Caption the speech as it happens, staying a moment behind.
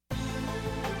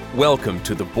Welcome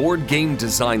to the Board Game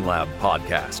Design Lab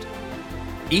podcast.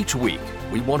 Each week,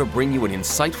 we want to bring you an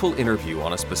insightful interview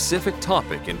on a specific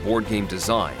topic in board game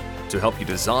design to help you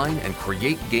design and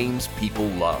create games people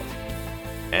love.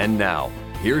 And now,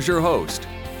 here's your host,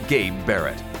 Gabe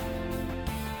Barrett.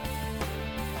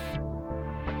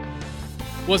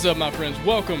 What's up, my friends?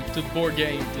 Welcome to the Board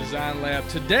Game Design Lab.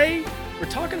 Today, we're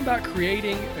talking about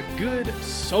creating a good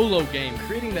solo game,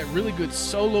 creating that really good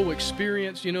solo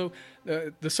experience. You know,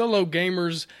 the solo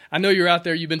gamers, I know you're out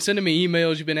there. You've been sending me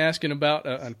emails. You've been asking about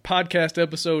a podcast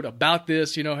episode about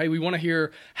this. You know, hey, we want to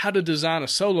hear how to design a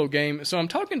solo game. So I'm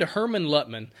talking to Herman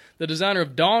Luttman, the designer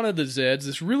of Dawn of the Zeds,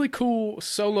 this really cool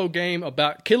solo game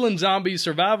about killing zombies,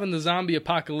 surviving the zombie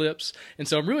apocalypse. And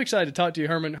so I'm really excited to talk to you,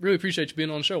 Herman. Really appreciate you being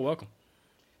on the show. Welcome.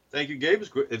 Thank you, Gabe.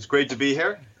 It's great to be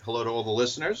here. Hello to all the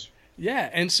listeners. Yeah,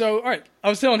 and so, all right, I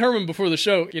was telling Herman before the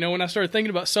show, you know, when I started thinking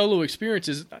about solo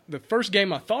experiences, the first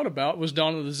game I thought about was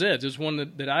Dawn of the Zeds. It's one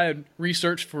that I had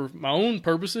researched for my own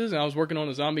purposes, and I was working on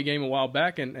a zombie game a while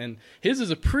back, and his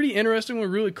is a pretty interesting one,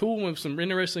 really cool, with some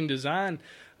interesting design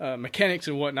mechanics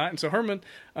and whatnot. And so, Herman,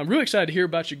 I'm really excited to hear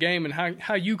about your game and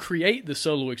how you create the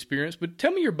solo experience, but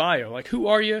tell me your bio. Like, who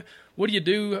are you? What do you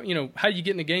do? You know, how do you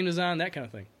get into game design, that kind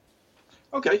of thing.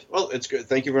 Okay, well, it's good.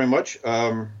 Thank you very much.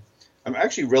 I'm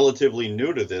actually relatively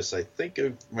new to this. I think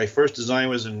my first design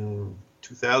was in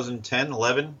 2010,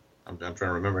 11. I'm trying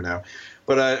to remember now.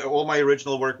 But all my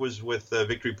original work was with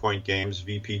Victory Point Games,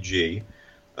 VPG.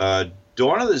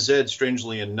 Dawn of the Zed,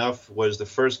 strangely enough, was the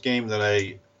first game that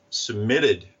I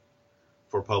submitted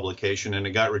for publication, and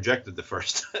it got rejected the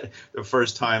first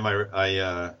time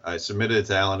I submitted it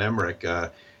to Alan Emmerich.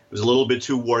 It was a little bit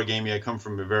too wargamey. I come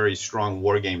from a very strong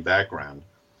wargame background.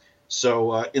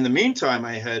 So in the meantime,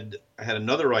 I had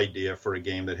another idea for a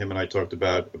game that him and I talked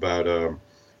about.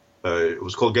 It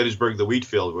was called Gettysburg the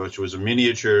Wheatfield, which was a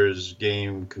miniatures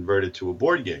game converted to a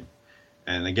board game.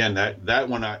 And again, that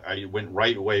one I went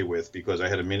right away with because I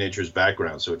had a miniatures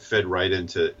background, so it fed right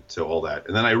into all that.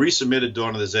 And then I resubmitted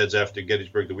Dawn of the Zeds after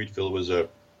Gettysburg the Wheatfield was a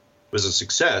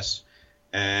success,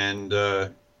 and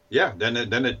then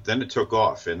it took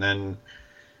off. And then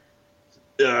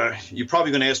you're probably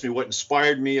going to ask me what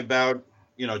inspired me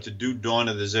to do Dawn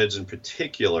of the Zeds in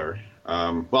particular.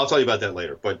 Well, I'll tell you about that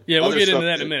later. But yeah, we'll get into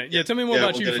that in a minute. Yeah, tell me more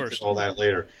about you first. All that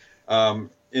later. In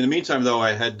the meantime, though,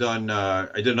 I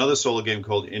did another solo game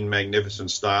called In Magnificent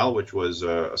Style, which was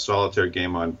a solitaire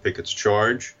game on Pickett's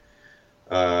Charge,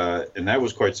 and that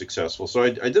was quite successful. So I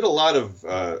did a lot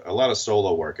of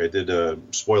solo work. I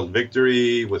did Spoiled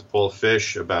Victory with Paul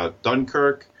Fish about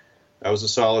Dunkirk. That was a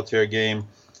solitaire game.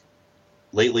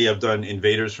 Lately, I've done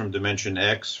Invaders from Dimension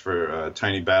X for a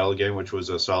Tiny Battle game, which was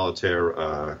a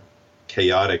solitaire,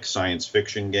 chaotic science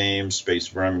fiction game. Space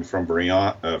Vermin from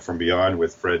Beyond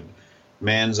with Fred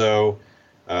Manzo,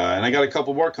 and I got a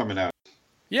couple more coming out.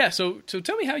 Yeah, so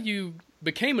tell me how you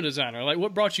became a designer. Like,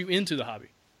 what brought you into the hobby?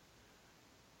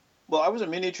 Well, I was a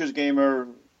miniatures gamer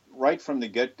right from the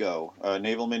get-go.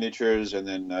 Naval miniatures, and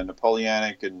then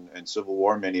Napoleonic and Civil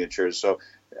War miniatures. So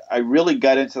I really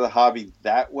got into the hobby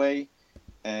that way.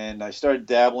 And I started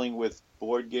dabbling with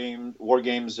war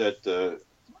games at, I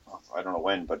don't know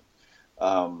when, but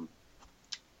I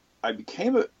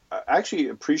actually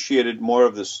appreciated more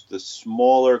of the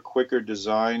smaller, quicker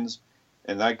designs,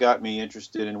 and that got me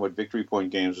interested in what Victory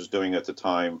Point Games was doing at the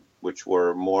time, which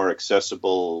were more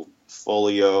accessible,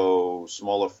 folio,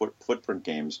 smaller footprint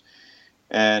games.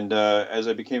 And as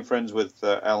I became friends with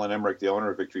Alan Emmerich, the owner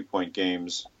of Victory Point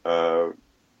Games,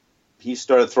 he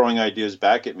started throwing ideas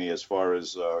back at me as far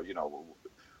as,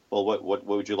 what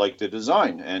would you like to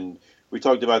design? And we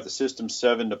talked about the System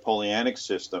 7 Napoleonic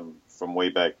system from way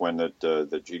back when that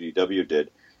GDW did.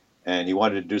 And he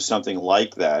wanted to do something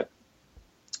like that.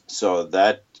 So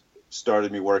that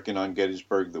started me working on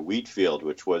Gettysburg the Wheatfield,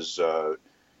 which was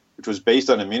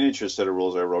based on a miniature set of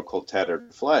rules I wrote called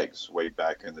Tattered Flags way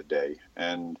back in the day.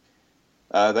 And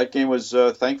that game was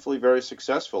thankfully very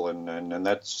successful, and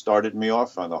that started me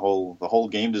off on the whole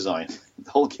game design,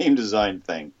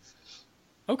 thing.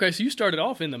 Okay, so you started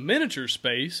off in the miniature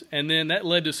space, and then that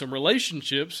led to some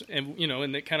relationships, and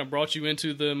that kind of brought you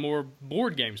into the more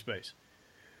board game space.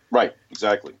 Right,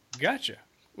 exactly. Gotcha.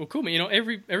 Well, cool, man.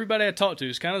 Everybody I talked to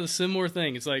is kind of the similar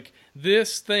thing. It's like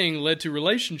this thing led to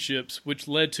relationships, which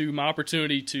led to my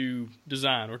opportunity to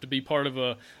design or to be part of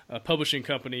a publishing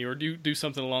company or do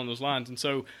something along those lines. And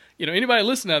so, anybody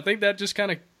listening, I think that just kind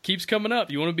of keeps coming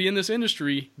up. You want to be in this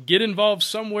industry, get involved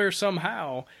somewhere,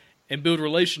 somehow, and build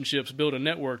relationships, build a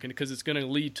network, and because it's going to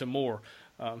lead to more,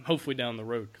 hopefully down the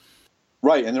road.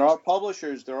 Right, and there are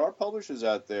publishers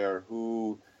out there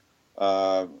who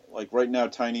Like right now,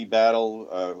 Tiny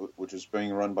Battle, which is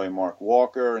being run by Mark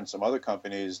Walker and some other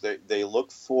companies, they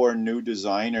look for new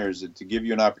designers to give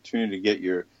you an opportunity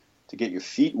to get your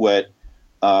feet wet.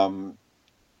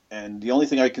 And the only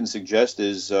thing I can suggest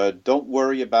is don't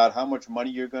worry about how much money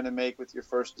you're going to make with your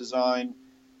first design.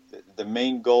 The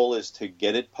main goal is to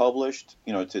get it published,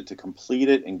 to complete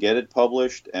it and get it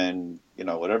published. And,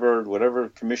 whatever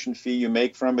commission fee you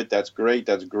make from it, that's great.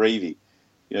 That's gravy.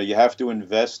 You have to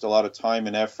invest a lot of time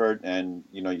and effort, and,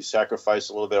 you sacrifice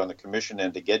a little bit on the commission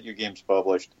end to get your games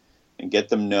published and get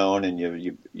them known. And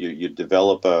you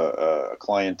develop a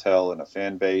clientele and a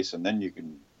fan base, and then you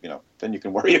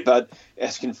can worry about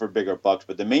asking for bigger bucks.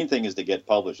 But the main thing is to get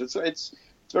published. It's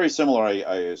very similar, I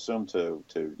assume, to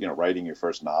writing your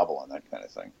first novel and that kind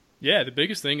of thing. Yeah, the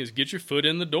biggest thing is get your foot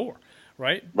in the door,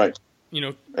 right? Right.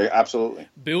 Absolutely.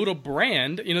 Build a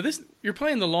brand. You're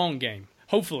playing the long game.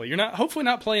 Hopefully, you're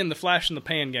not playing the flash in the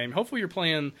pan game. Hopefully, you're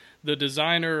playing the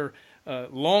designer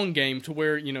long game, to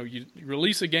where you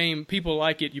release a game, people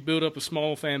like it, you build up a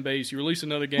small fan base, you release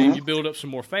another game, you build up some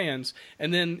more fans,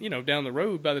 and then down the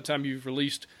road, by the time you've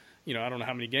released I don't know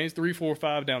how many games, 3, 4,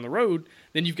 5 down the road,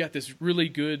 then you've got this really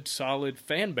good solid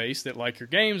fan base that like your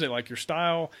games, they like your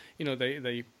style,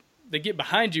 they get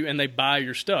behind you and they buy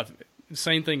your stuff.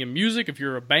 Same thing in music. If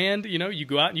you're a band, you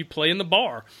go out and you play in the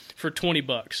bar for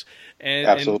 $20,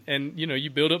 and you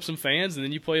build up some fans, and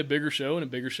then you play a bigger show, and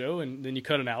then you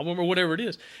cut an album or whatever it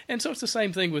is. And so it's the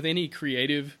same thing with any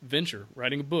creative venture.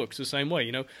 Writing a book is the same way.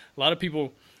 A lot of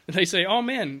people, they say, "Oh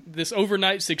man, this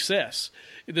overnight success,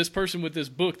 this person with this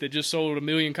book that just sold 1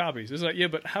 million copies." It's like, yeah,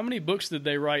 but how many books did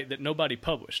they write that nobody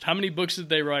published? How many books did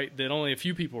they write that only a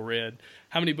few people read?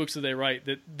 How many books did they write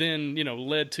that then,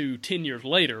 led to 10 years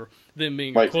later them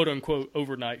being a quote unquote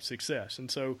overnight success?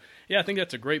 And so, yeah, I think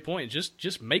that's a great point.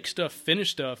 Just make stuff,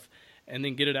 finish stuff, and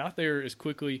then get it out there as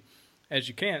quickly as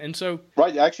you can. And so,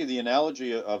 right, actually, the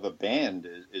analogy of a band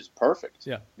is perfect.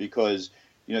 Yeah, because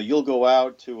you'll go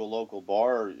out to a local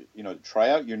bar, to try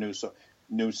out your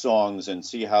new songs and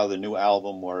see how the new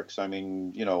album works. I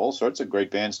mean, all sorts of great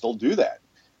bands still do that,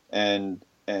 and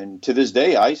to this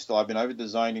day, I've been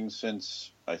designing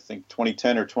since I think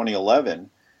 2010 or 2011,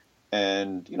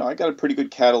 and I got a pretty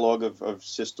good catalog of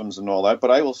systems and all that.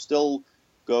 But I will still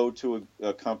go to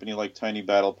a company like Tiny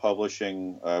Battle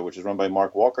Publishing, which is run by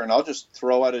Mark Walker, and I'll just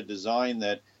throw out a design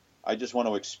that I just want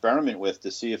to experiment with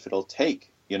to see if it'll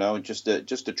take. Just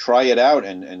to try it out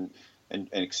and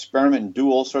experiment and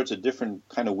do all sorts of different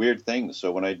kind of weird things.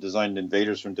 So when I designed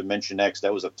Invaders from Dimension X,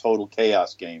 that was a total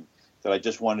chaos game that I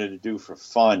just wanted to do for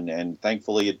fun, and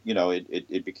thankfully,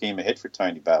 it became a hit for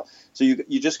Tiny Battle. So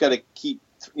you just got to keep,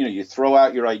 you throw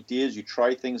out your ideas, you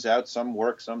try things out. Some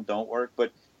work, some don't work,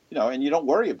 but and you don't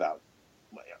worry about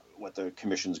what the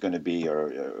commission's going to be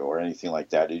or anything like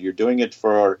that. You're doing it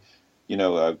for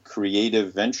a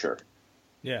creative venture.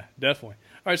 Yeah, definitely.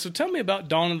 All right, so tell me about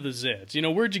Dawn of the Zeds.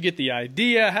 Where'd you get the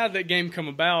idea? How did that game come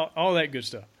about? All that good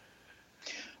stuff.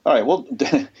 All right, well,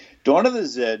 Dawn of the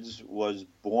Zeds was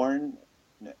born.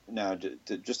 Now,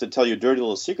 just to tell you a dirty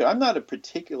little secret, I'm not a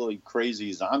particularly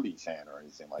crazy zombie fan or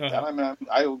anything like that. I mean,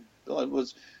 I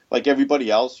was like everybody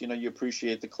else. You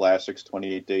appreciate the classics,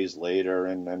 28 Days Later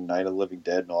and Night of the Living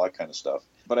Dead and all that kind of stuff.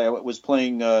 But I was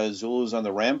playing Zulus on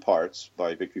the Ramparts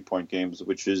by Victory Point Games,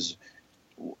 which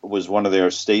was one of their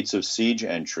States of Siege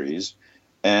entries,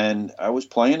 and I was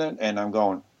playing it, and I'm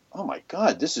going, "Oh my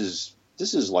God, this is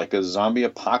like a zombie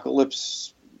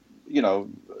apocalypse,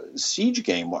 siege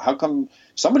game. How come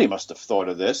somebody must have thought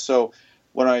of this?" So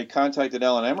when I contacted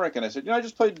Alan Emmerich and I said, I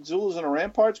just played Zulus on the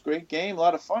Ramparts, great game, a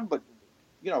lot of fun, but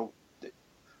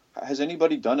has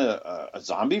anybody done a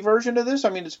zombie version of this? I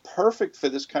mean, it's perfect for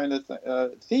this kind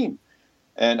of theme.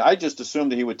 And I just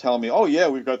assumed that he would tell me, "Oh yeah,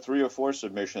 we've got 3 or 4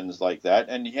 submissions like that,"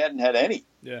 and he hadn't had any.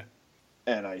 Yeah.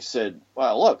 And I said,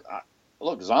 "Well,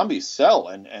 look, zombies sell,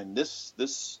 and this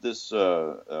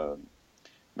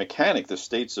mechanic, the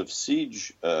States of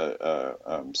Siege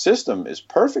system, is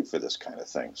perfect for this kind of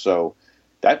thing." So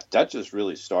that just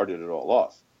really started it all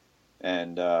off.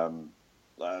 And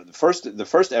the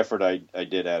first effort I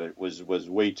did at it was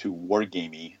way too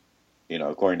wargamey,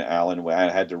 according to Alan.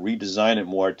 I had to redesign it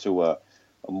more to a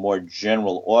more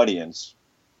general audience.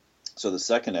 So the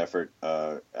second effort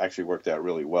actually worked out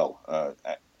really well.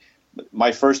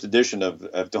 My first edition of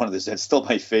Dawn of the Zeds is still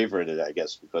my favorite, I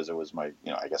guess, because it was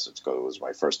it was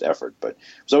my first effort. But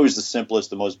it was always the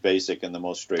simplest, the most basic, and the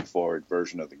most straightforward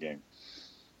version of the game.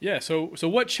 Yeah. So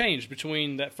what changed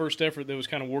between that first effort that was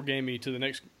kind of wargamey to the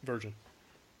next version?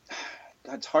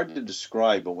 It's hard to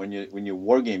describe, but when you're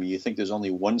wargaming, you think there's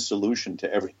only one solution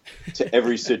to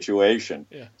every situation.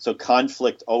 Yeah. So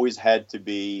conflict always had to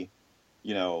be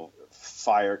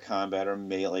fire combat or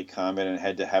melee combat, and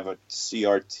had to have a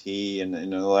CRT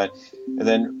and all that. And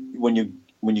then when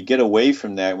you get away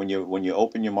from that, when you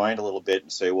open your mind a little bit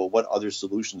and say, well, what other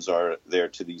solutions are there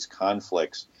to these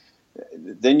conflicts?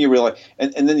 Then you realize,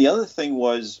 and then the other thing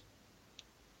was,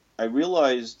 I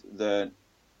realized that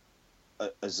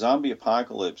a zombie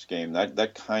apocalypse game,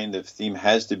 that kind of theme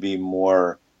has to be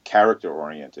more character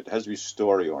oriented. It has to be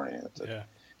story oriented. Yeah.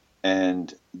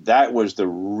 And that was the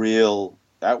real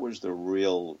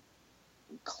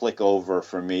click over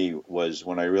for me, was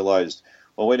when I realized,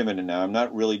 well, wait a minute now, I'm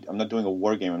not doing a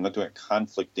war game, I'm not doing a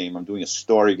conflict game, I'm doing a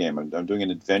story game, I'm doing an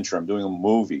adventure, I'm doing a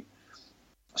movie.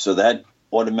 So that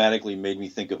automatically made me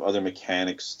think of other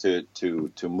mechanics to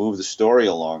move the story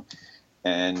along.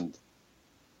 And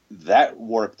that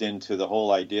warped into the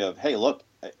whole idea of, hey, look,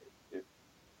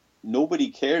 nobody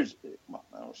cares. Well,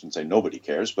 I shouldn't say nobody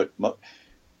cares, but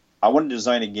I want to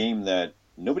design a game that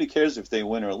nobody cares if they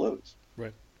win or lose.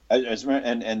 Right.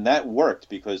 And that worked,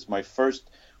 because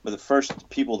the first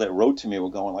people that wrote to me were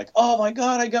going like, oh my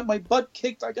God, I got my butt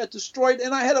kicked, I got destroyed,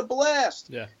 and I had a blast.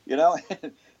 Yeah.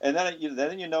 And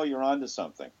then you're onto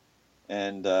something.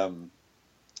 And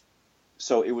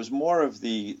so it was more of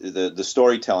the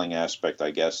storytelling aspect,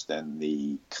 I guess, than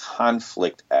the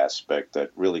conflict aspect that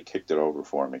really kicked it over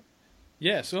for me.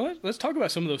 Yeah, so let's talk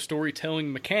about some of those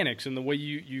storytelling mechanics and the way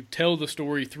you tell the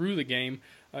story through the game.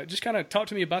 Just kind of talk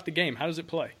to me about the game. How does it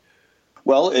play?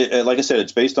 Well, like I said,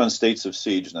 it's based on States of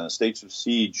Siege. Now, the States of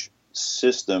Siege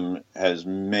system has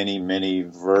many, many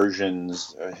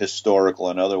versions, historical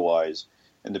and otherwise.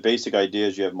 And the basic idea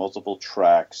is you have multiple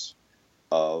tracks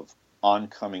of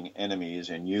oncoming enemies,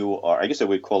 and you are, I guess I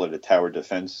would call it a tower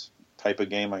defense type of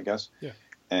game, I guess. Yeah.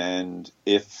 And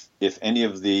if any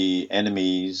of the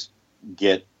enemies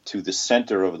get to the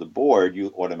center of the board,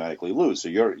 you automatically lose. So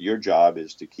your job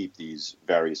is to keep these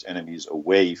various enemies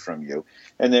away from you.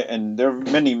 And there are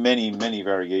many, many, many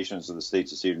variations of the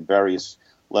States of Siege and various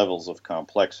levels of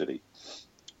complexity.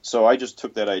 So I just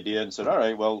took that idea and said, all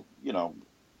right, well,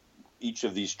 each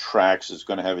of these tracks is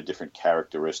going to have a different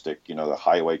characteristic, the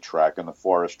highway track and the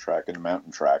forest track and the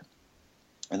mountain track.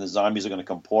 And the zombies are going to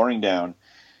come pouring down.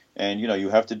 And, you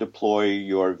have to deploy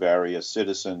your various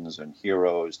citizens and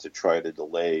heroes to try to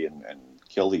delay and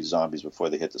kill these zombies before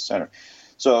they hit the center.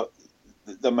 So,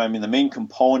 the main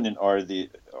component are the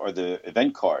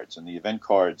event cards. And the event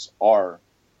cards are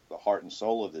the heart and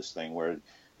soul of this thing, where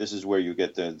this is where you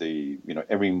get the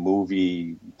every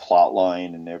movie plot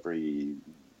line and every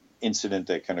incident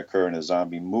that can occur in a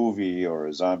zombie movie or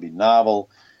a zombie novel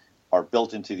are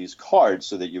built into these cards,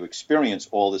 so that you experience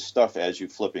all this stuff as you're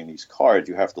flipping these cards.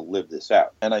 You have to live this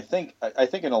out. And I think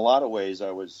in a lot of ways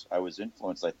I was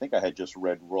influenced. I think I had just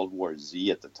read World War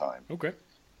Z at the time. Okay.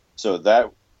 So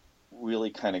that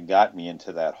really kind of got me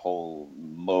into that whole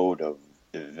mode of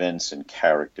events and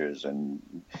characters and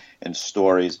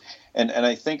stories. And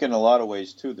I think in a lot of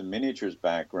ways too, the miniatures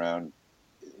background,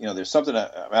 there's something,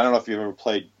 I don't know if you've ever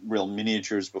played real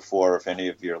miniatures before, if any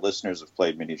of your listeners have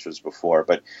played miniatures before,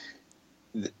 but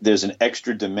there's an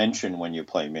extra dimension when you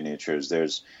play miniatures.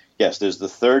 There's the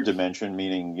third dimension,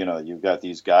 meaning, you've got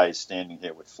these guys standing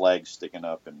here with flags sticking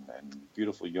up and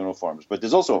beautiful uniforms. But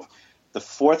there's also the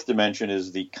fourth dimension,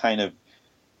 is the kind of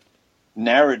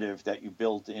narrative that you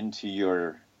build into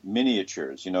your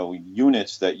miniatures.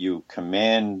 Units that you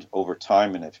command over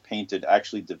time and have painted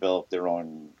actually develop their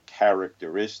own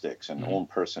characteristics and own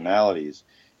personalities.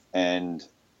 And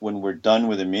when we're done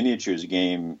with a miniatures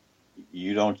game,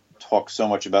 you don't talk so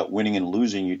much about winning and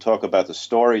losing. You talk about the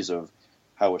stories of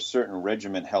how a certain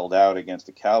regiment held out against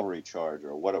a cavalry charge,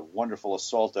 or what a wonderful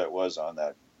assault that was on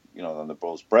that, on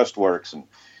those breastworks. And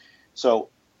so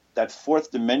that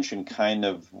fourth dimension kind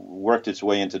of worked its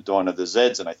way into Dawn of the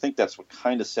Zeds, and I think that's what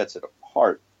kind of sets it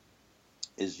apart,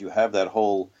 is you have that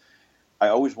whole, I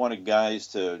always wanted guys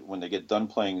to, when they get done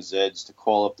playing Zeds, to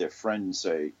call up their friend and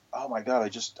say, oh my God,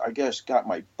 I guess got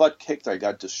my butt kicked, I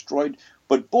got destroyed,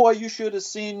 but boy, you should have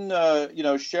seen,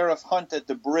 Sheriff Hunt at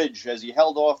the bridge as he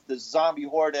held off the zombie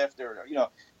horde after,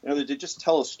 they just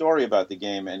tell a story about the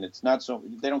game, and it's not so,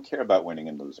 they don't care about winning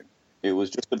and losing. It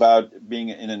was just about being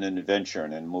in an adventure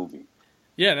and in a movie.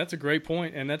 Yeah, that's a great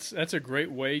point, and that's a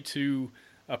great way to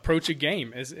approach a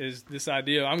game, is this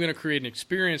idea, I'm going to create an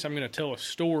experience, I'm going to tell a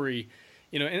story,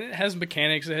 and it has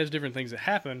mechanics, it has different things that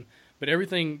happen, but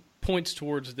everything points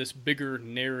towards this bigger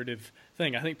narrative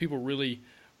thing. I think people really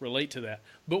relate to that.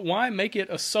 But why make it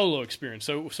a solo experience?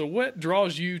 So what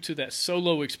draws you to that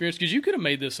solo experience? Because you could have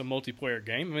made this a multiplayer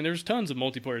game. I mean, there's tons of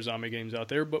multiplayer zombie games out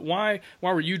there, but why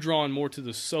were you drawn more to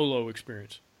the solo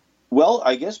experience? Well,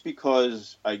 I guess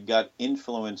because I got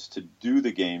influenced to do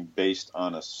the game based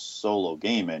on a solo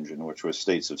game engine, which was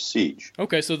States of Siege.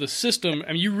 Okay, so the system,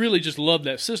 I mean, you really just loved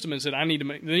that system and said, there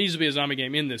needs to be a zombie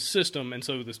game in this system, and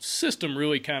so the system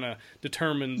really kind of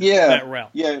determined that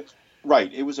route. Yeah,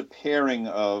 right. It was a pairing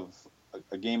of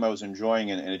a game I was enjoying,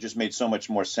 and it just made so much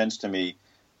more sense to me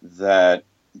that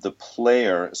the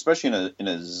player, especially in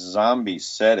a zombie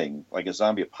setting, like a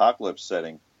zombie apocalypse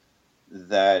setting,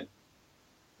 that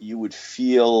you would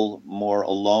feel more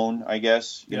alone, I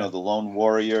guess. You know, the lone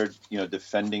warrior,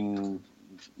 defending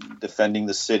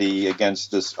the city against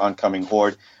this oncoming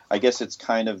horde. I guess it's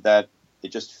kind of that. It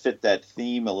just fit that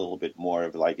theme a little bit more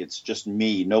of like it's just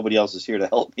me. Nobody else is here to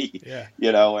help me. Yeah.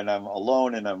 And I'm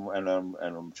alone, and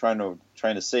I'm trying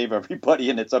to save everybody,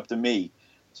 and it's up to me.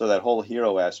 So that whole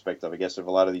hero aspect of, I guess, of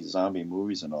a lot of these zombie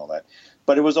movies and all that.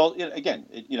 But it was all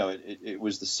it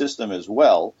was the system as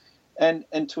well.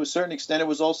 And to a certain extent, it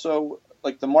was also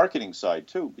like the marketing side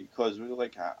too, because we were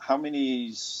like, how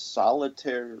many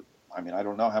solitaire? I mean, I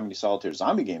don't know how many solitaire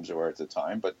zombie games there were at the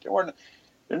time, but there are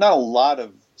not a lot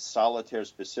of solitaire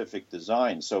specific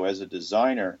designs. So as a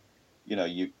designer,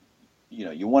 you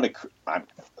want to, at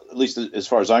least as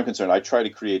far as I'm concerned, I try to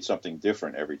create something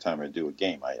different every time I do a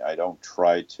game. I don't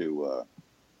try to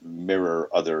mirror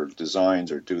other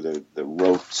designs or do the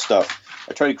rote stuff.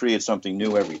 I try to create something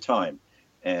new every time.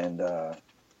 And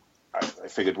I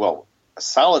figured, well, a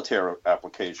solitaire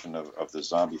application of the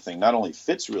zombie thing not only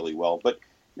fits really well, but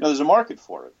there's a market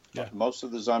for it. Yeah. Most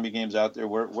of the zombie games out there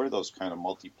were those kind of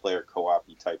multiplayer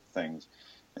co-op-y type things,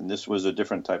 and this was a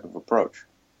different type of approach.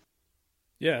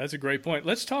 Yeah, that's a great point.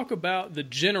 Let's talk about the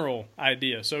general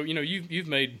idea. So you've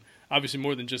made obviously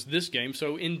more than just this game.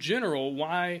 So in general,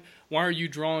 why are you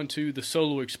drawn to the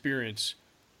solo experience?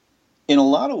 In a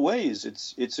lot of ways,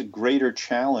 it's a greater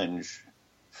challenge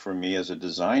for me as a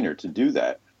designer to do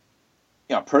that.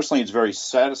 Personally, it's very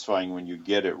satisfying when you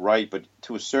get it right, but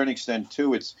to a certain extent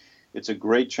too, it's a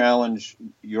great challenge.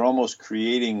 You're almost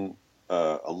creating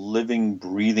a living,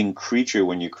 breathing creature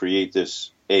when you create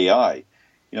this AI.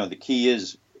 The key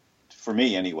is, for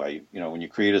me anyway, when you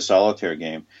create a solitaire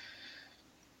game,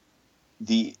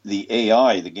 the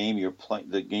AI, the game you're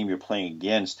playing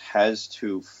against, has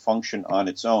to function on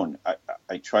its own.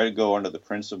 I try to go under the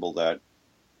principle that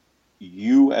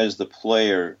you as the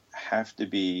player have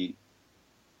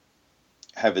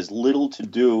as little to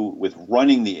do with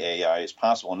running the AI as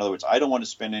possible. In other words, I don't want to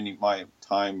spend any of my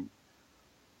time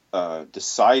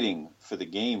deciding for the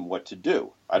game what to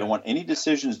do. I don't want any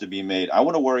decisions to be made. I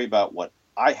want to worry about what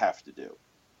I have to do.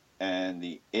 And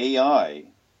the AI,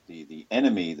 the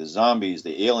enemy, the zombies,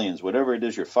 the aliens, whatever it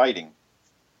is you're fighting,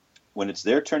 when it's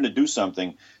their turn to do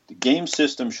something, the game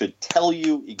system should tell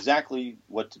you exactly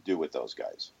what to do with those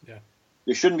guys. Yeah.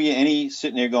 There shouldn't be any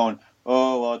sitting there going,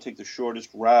 oh, well, I'll take the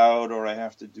shortest route, or I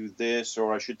have to do this,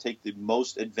 or I should take the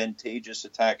most advantageous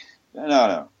attack.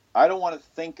 No. I don't want to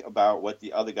think about what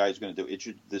the other guy is going to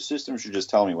do. The system should just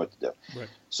tell me what to do. Right.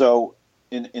 So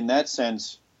in that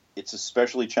sense, it's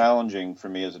especially challenging for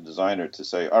me as a designer to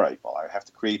say, all right, well, I have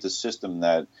to create the system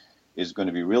that is going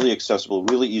to be really accessible,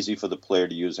 really easy for the player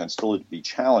to use, and still be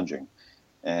challenging.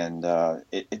 And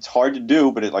it's hard to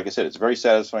do, but like I said, it's very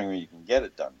satisfying when you can get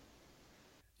it done.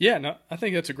 Yeah, no, I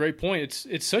think that's a great point.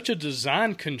 It's such a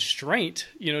design constraint,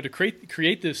 to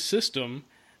create this system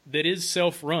that is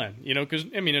self-run, because,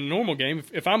 in a normal game,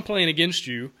 if I'm playing against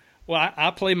you, well,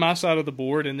 I play my side of the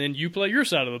board, and then you play your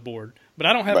side of the board. But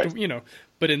I don't have to,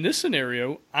 but in this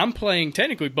scenario, I'm playing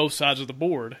technically both sides of the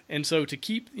board. And so to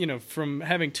keep, from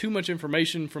having too much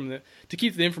information to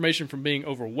keep the information from being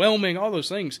overwhelming, all those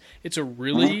things, it's a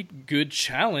really good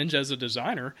challenge as a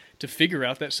designer to figure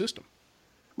out that system.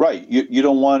 Right. You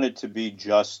don't want it to be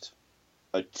just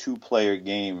a two-player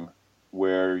game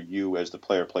where you, as the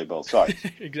player, play both sides.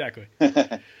 Exactly.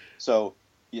 So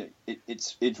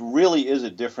it really is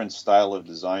a different style of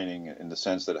designing in the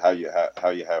sense that how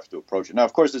you have to approach it. Now,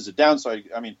 of course, there's a downside.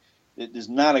 There's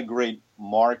not a great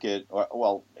market.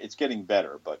 Well, it's getting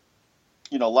better, but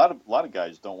a lot of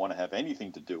guys don't want to have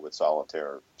anything to do with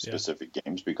solitaire specific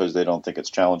games because they don't think it's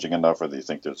challenging enough, or they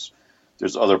think there's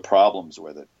other problems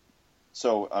with it.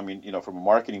 So, from a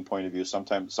marketing point of view,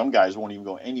 sometimes some guys won't even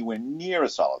go anywhere near a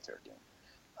solitaire game.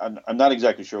 I'm not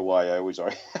exactly sure why. I always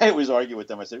argue with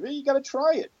them. I say, well, you got to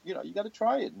try it. You got to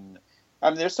try it.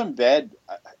 And there's some bad.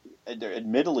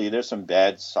 Admittedly, there's some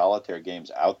bad solitaire games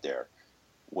out there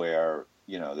where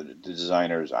the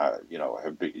designers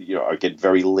get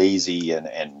very lazy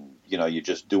and you're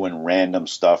just doing random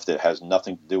stuff that has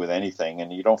nothing to do with anything,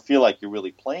 and you don't feel like you're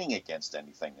really playing against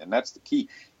anything. And that's the key.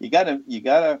 You gotta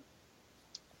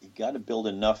build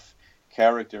enough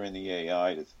character in the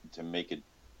AI to make it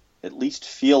at least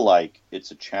feel like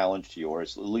it's a challenge to you, or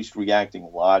it's at least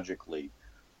reacting logically.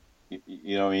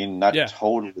 You know what I mean? Not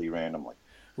totally randomly.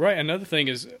 Right. Another thing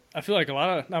is, I feel like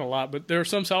not a lot, but there are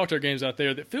some solitaire games out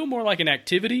there that feel more like an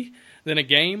activity than a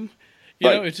game. You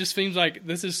know, it just seems like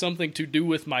this is something to do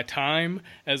with my time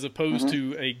as opposed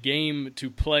to a game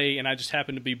to play, and I just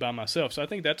happen to be by myself. So I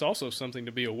think that's also something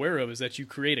to be aware of, is that you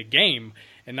create a game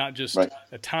and not just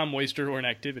a time waster or an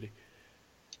activity.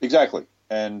 Exactly.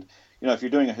 And, you know, if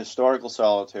you're doing a historical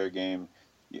solitaire game,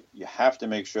 you have to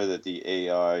make sure that the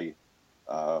AI, you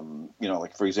know,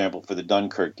 like, for example, for the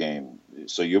Dunkirk game,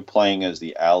 so you're playing as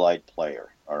the Allied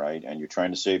player, all right, and you're trying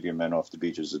to save your men off the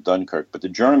beaches of Dunkirk, but the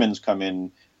Germans come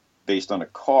in based on a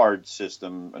card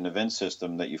system, an event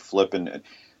system that you flip,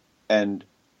 and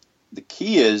the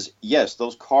key is, yes,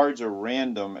 those cards are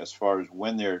random as far as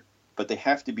when but they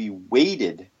have to be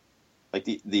weighted. Like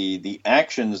the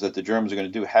actions that the Germans are going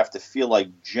to do have to feel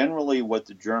like generally what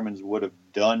the Germans would have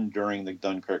done during the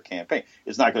Dunkirk campaign.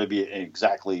 It's not going to be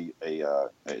exactly a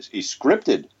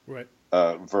scripted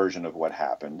version of what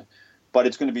happened, but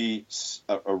it's going to be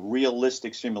a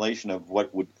realistic simulation of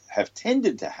what would have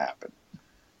tended to happen.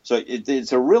 So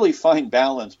it's a really fine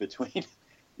balance between,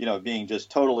 you know, being just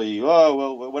totally, oh,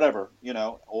 well, whatever, you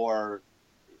know, or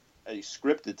a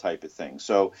scripted type of thing.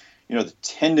 So, you know, the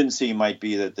tendency might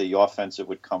be that the offensive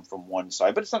would come from one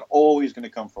side, but it's not always going to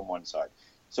come from one side.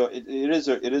 So it is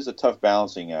a tough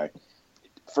balancing act.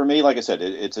 For me, like I said,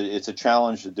 it's a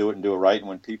challenge to do it and do it right. And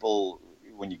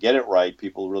when you get it right,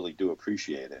 people really do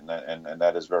appreciate it, and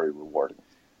that is very rewarding.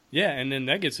 Yeah, and then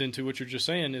that gets into what you're just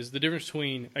saying is the difference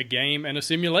between a game and a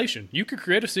simulation. You could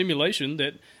create a simulation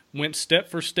that went step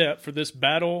for step for this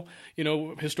battle, you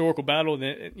know, historical battle.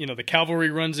 That, you know, the cavalry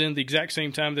runs in the exact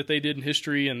same time that they did in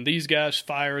history, and these guys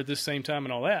fire at the same time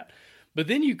and all that. But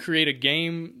then you create a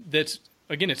game that's,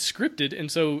 again, it's scripted, and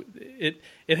so it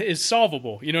is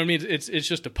solvable. You know what I mean? It's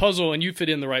just a puzzle, and you fit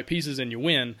in the right pieces and you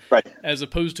win. Right. As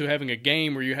opposed to having a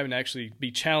game where you're having to actually be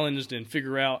challenged and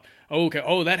figure out,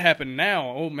 that happened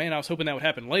now. Oh man, I was hoping that would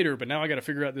happen later, but now I got to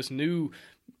figure out this new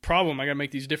problem. I got to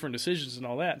make these different decisions and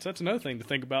all that. So that's another thing to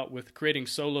think about with creating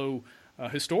solo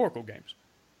historical games.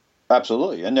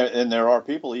 Absolutely, and there are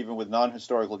people even with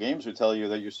non-historical games who tell you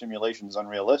that your simulation is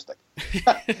unrealistic.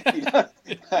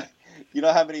 You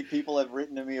know how many people have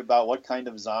written to me about what kind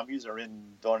of zombies are in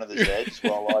Dawn of the Dead?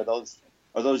 Well,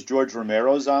 are those George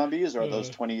Romero zombies? Or are those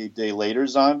 28 Day Later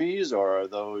zombies? Or are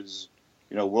those,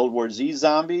 you know, World War Z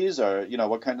zombies? Or, you know,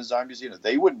 what kind of zombies? You know,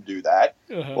 they wouldn't do that.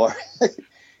 Or,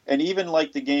 and even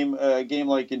like the game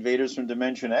like Invaders from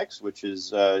Dimension X, which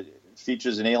is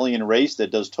features an alien race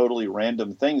that does totally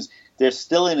random things. There's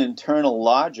still an internal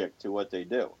logic to what they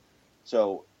do.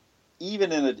 So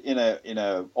even in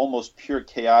a almost pure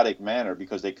chaotic manner,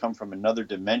 because they come from another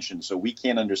dimension, so we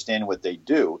can't understand what they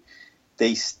do,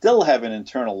 they still have an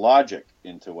internal logic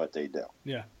into what they do.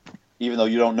 Yeah. Even though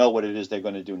you don't know what it is they're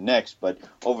going to do next, but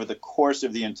over the course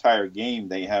of the entire game,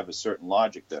 they have a certain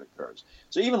logic that occurs.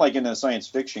 So even like in a science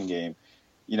fiction game,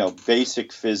 you know,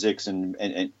 basic physics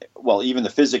and well, even the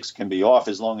physics can be off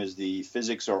as long as the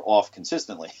physics are off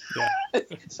consistently. Yeah.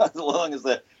 So as long as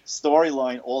the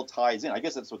storyline all ties in. I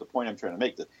guess that's what the point I'm trying to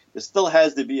make. There still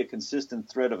has to be a consistent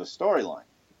thread of a storyline.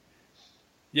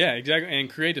 Yeah, exactly. And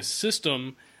create a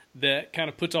system that kind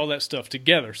of puts all that stuff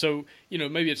together. So, you know,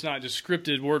 maybe it's not just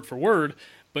scripted word for word,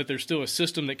 but there's still a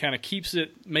system that kind of keeps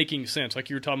it making sense, like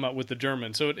you were talking about with the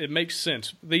German. So it makes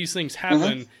sense. These things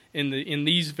happen in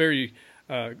these very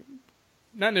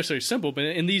not necessarily simple, but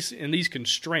in these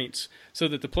constraints, so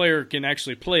that the player can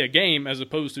actually play a game as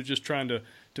opposed to just trying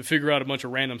to figure out a bunch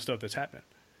of random stuff that's happening.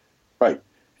 Right.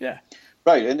 Yeah.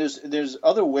 Right, and there's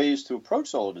other ways to approach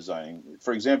solo designing.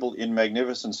 For example, in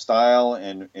Magnificent Style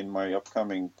and in my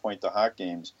upcoming Point the Hawk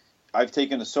games, I've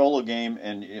taken a solo game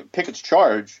and Pickett's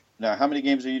Charge. Now, how many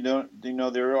games do you know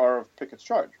there are of Pickett's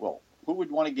Charge? Well, who would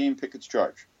want to game Pickett's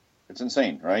Charge? It's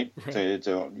insane, right? It's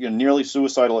a nearly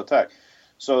suicidal attack.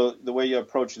 So the way you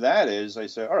approach that is, I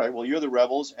say, all right, well, you're the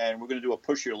rebels, and we're going to do a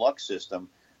push your luck system,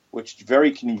 which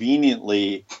very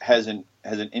conveniently has an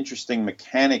interesting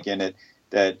mechanic in it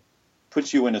that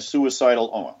puts you in a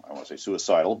suicidal, I won't say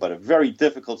suicidal, but a very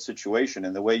difficult situation.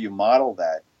 And the way you model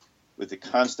that with the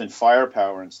constant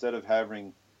firepower, instead of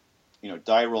having, you know,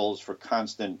 die rolls for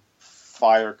constant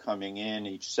fire coming in,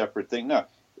 each separate thing. No,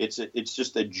 it's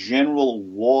just a general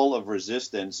wall of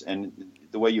resistance. And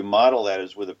the way you model that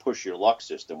is with a push your luck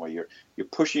system, where you're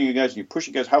pushing you guys, and you push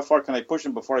you guys. How far can I push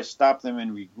them before I stop them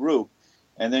and regroup?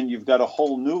 And then you've got a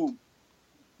whole new,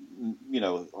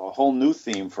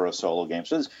 theme for a solo game.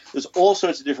 So there's all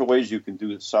sorts of different ways you can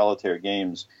do solitaire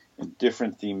games and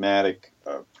different thematic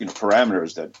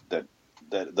parameters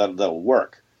that'll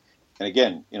work. And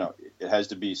again, it has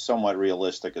to be somewhat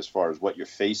realistic as far as what you're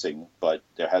facing, but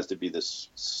there has to be this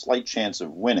slight chance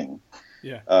of winning.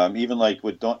 Yeah. Even like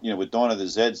with Dawn of the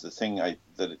Zeds, the thing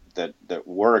that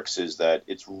works is that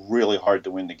it's really hard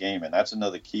to win the game, and that's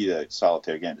another key to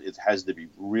solitaire game. It has to be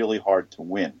really hard to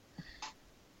win.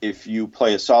 If you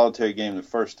play a solitaire game the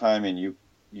first time and you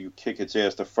kick its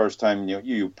ass the first time,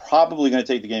 you're probably going to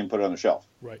take the game and put it on the shelf.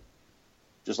 Right.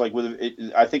 Just like with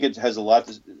it, I think it has a lot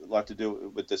to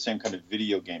do with the same kind of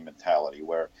video game mentality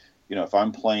where, if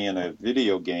I'm playing a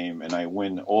video game and I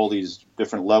win all these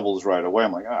different levels right away,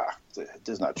 I'm like, it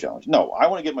does not challenge. No, I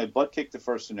want to get my butt kicked the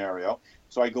first scenario.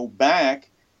 So I go back.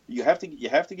 You have to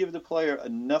give the player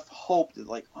enough hope that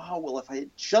if I had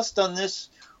just done this,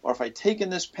 or if I'd taken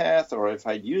this path, or if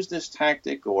I'd used this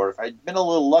tactic, or if I'd been a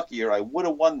little luckier, I would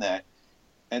have won that.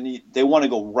 And they want to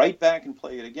go right back and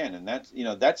play it again. And that's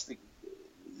the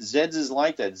Zeds is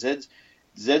like that.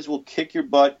 Zeds will kick your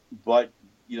butt, but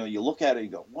you look at it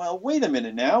and go, well, wait a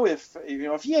minute now. If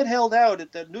he had held out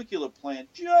at the nuclear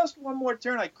plant just one more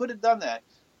turn, I could have done that.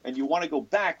 And you want to go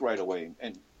back right away.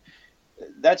 And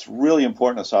that's really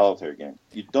important in a solitaire game.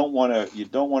 You don't want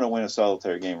to win a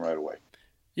solitaire game right away.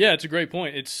 Yeah, it's a great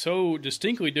point. It's so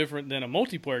distinctly different than a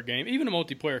multiplayer game, even a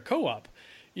multiplayer co-op.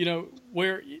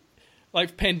 Where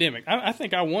like Pandemic. I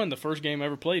think I won the first game I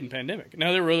ever played in Pandemic.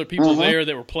 Now, there were other people there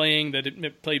that were playing that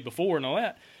had played before and all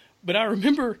that. But I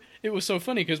remember it was so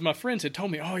funny because my friends had told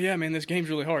me, oh, yeah, man, this game's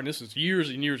really hard. And this was years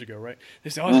and years ago, right?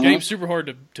 They said, this game's super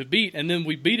hard to beat. And then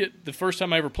we beat it the first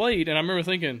time I ever played. And I remember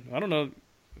thinking, I don't know,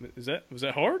 was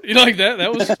that hard? Like that?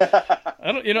 That was,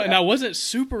 I don't, and I wasn't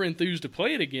super enthused to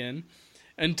play it again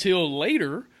until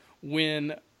later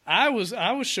when I was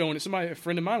showing it. A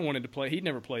friend of mine wanted to play. He'd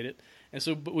never played it. And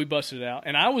so we busted it out.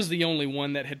 And I was the only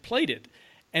one that had played it.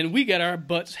 And we got our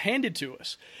butts handed to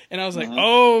us. And I was like,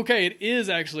 oh, okay, it is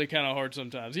actually kind of hard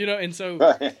sometimes. And so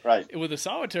right. With a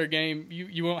solitaire game,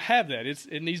 you won't have that.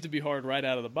 It needs to be hard right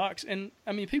out of the box. And,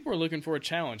 I mean, people are looking for a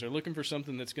challenge. They're looking for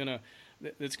something that's gonna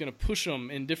push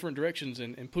them in different directions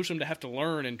and push them to have to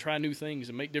learn and try new things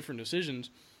and make different decisions.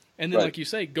 And then, like you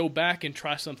say, go back and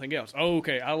try something else. Oh,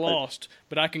 okay, I lost,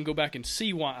 but I can go back and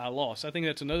see why I lost. I think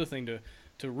that's another thing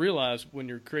to realize when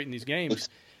you're creating these games.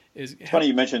 It's funny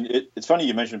you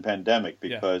mentioned Pandemic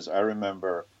because I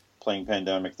remember playing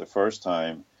Pandemic the first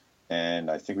time, and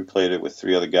I think we played it with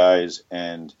 3 other guys.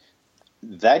 And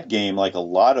that game, like a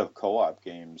lot of co-op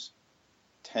games,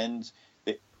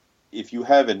 if you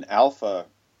have an alpha,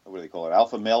 what do they call it,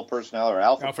 alpha male personality or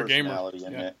alpha personality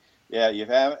gamer. in it. Yeah, you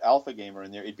have alpha gamer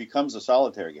in there. It becomes a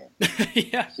solitaire game.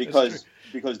 Yeah, because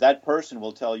that person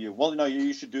will tell you, well, no,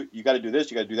 you got to do this,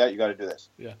 you got to do that, you got to do this,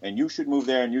 and you should move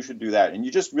there, and you should do that, and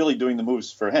you're just really doing the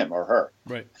moves for him or her,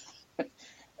 right?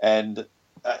 And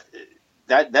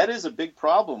that is a big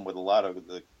problem with a lot of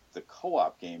the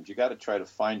co-op games. You got to try to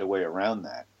find a way around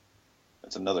that.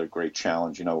 That's another great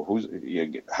challenge.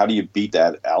 How do you beat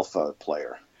that alpha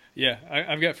player? Yeah,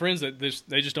 I've got friends that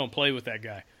they just don't play with that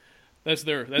guy. That's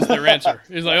their answer.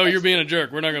 It's like, oh, you're being a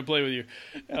jerk. We're not going to play with you.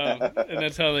 And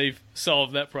that's how they've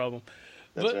solved that problem.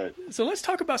 That's right. So let's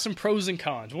talk about some pros and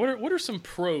cons. What are some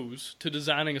pros to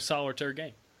designing a solitaire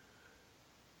game?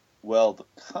 Well,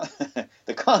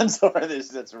 the cons are this.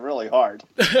 That's really hard.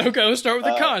 Okay, let's start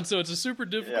with the cons. So it's a super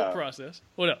difficult process.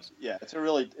 What else? Yeah, it's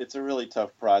a really tough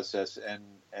process.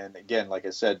 And again, like I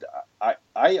said,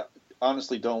 I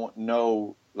honestly don't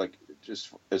know, like,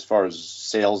 just as far as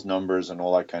sales numbers and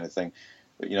all that kind of thing,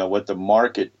 what the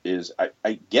market is.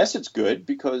 I guess it's good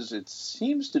because it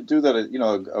seems to do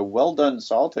that. A well done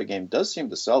solitaire game does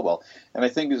seem to sell well, and I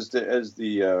think as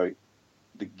the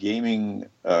gaming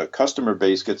customer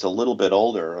base gets a little bit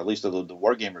older, or at least the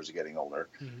war gamers are getting older.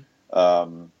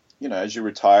 Mm-hmm. As you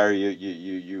retire,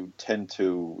 you tend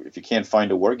to, if you can't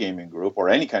find a wargaming group or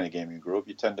any kind of gaming group,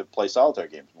 you tend to play solitaire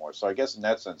games more. So I guess in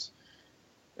that sense,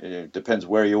 it depends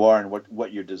where you are and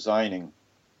what you're designing.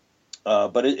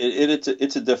 But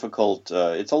it's a difficult,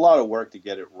 it's a lot of work to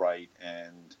get it right,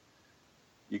 and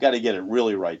you got to get it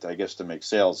really right, I guess, to make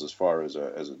sales as far as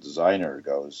a designer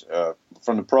goes.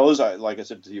 From the pros, like I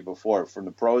said to you before, from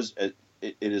the pros, it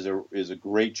is a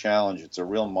great challenge. It's a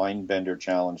real mind bender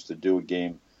challenge to do a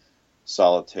game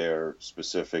solitaire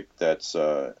specific that's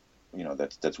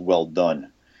well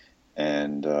done,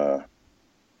 and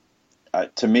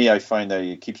to me, I find that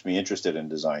it keeps me interested in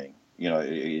designing.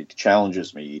 It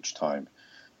challenges me each time,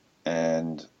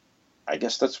 and I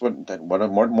guess that's what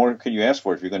more can you ask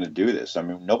for if you're going to do this? I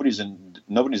mean, nobody's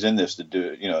in this to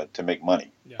do to make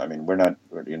money. Yeah. I mean, we're not.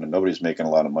 Nobody's making a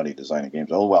lot of money designing games.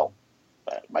 Oh well,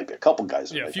 might be a couple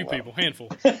guys. Yeah, a few people, handful.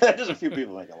 There's a few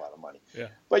people making a lot of money. Yeah.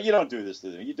 But you don't do this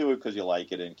to them. You do it because you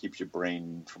like it and it keeps your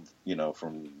brain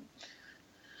from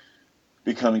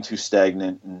becoming too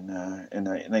stagnant.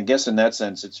 And I guess in that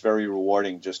sense, it's very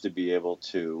rewarding just to be able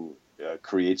to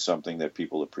create something that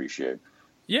people appreciate.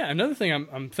 Yeah, another thing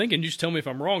I'm thinking, you just tell me if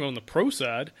I'm wrong, on the pro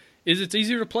side, is it's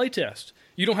easier to play test.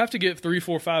 You don't have to get 3,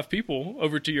 4, 5 people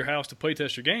over to your house to play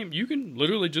test your game. You can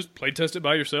literally just play test it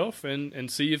by yourself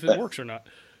and see if it works or not.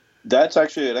 That's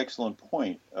actually an excellent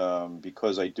point,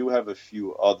 because I do have a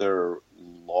few other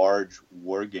large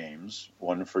war games,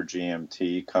 one for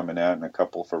GMT coming out and a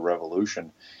couple for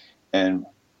Revolution, and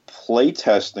play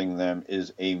testing them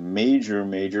is a major,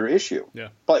 major issue. Yeah,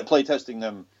 play testing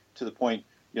them to the point,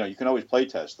 you can always play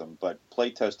test them, but play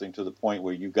testing to the point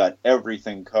where you've got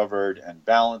everything covered and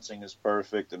balancing is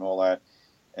perfect and all that,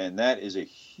 and that is a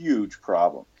huge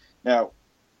problem. Now,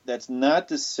 that's not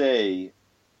to say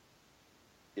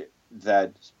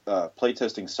that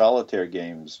playtesting solitaire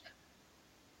games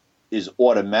is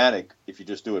automatic if you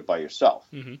just do it by yourself.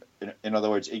 Mm-hmm. In other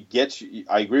words, it gets you,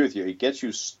 I agree with you, it gets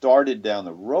you started down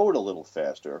the road a little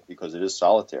faster because it is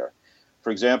solitaire.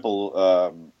 For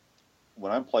example,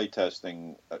 when I'm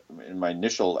playtesting, in my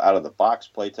initial out-of-the-box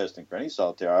playtesting for any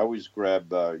solitaire, I always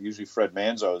grab, usually Fred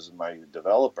Manzo is my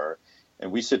developer,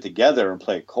 and we sit together and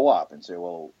play co-op and say,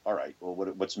 well, all right, well,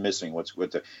 what's missing?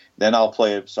 Then I'll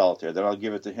play it solitaire. Then I'll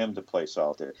give it to him to play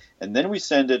solitaire. And then we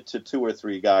send it to 2 or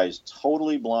 3 guys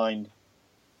totally blind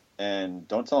and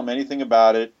don't tell them anything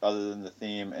about it other than the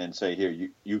theme and say, here,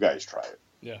 you guys try it.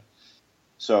 Yeah.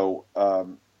 So,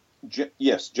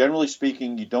 yes, generally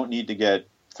speaking, you don't need to get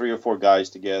 3 or 4 guys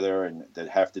together and that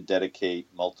have to dedicate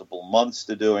multiple months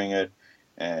to doing it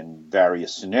and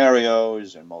various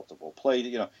scenarios and multiple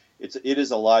play. It is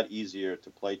a lot easier to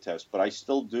play test, but I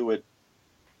still do it.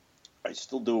 I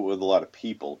still do it with a lot of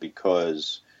people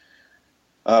because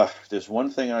there's one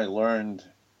thing I learned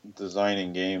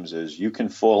designing games is you can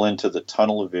fall into the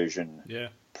tunnel vision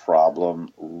problem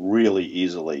really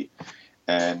easily.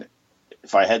 And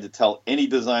if I had to tell any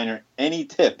designer any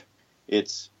tip,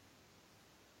 it's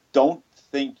don't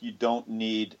think you don't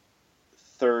need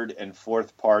third and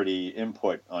fourth party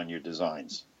input on your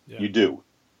designs. Yeah. You do.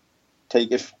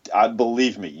 Take it.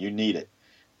 Believe me, you need it,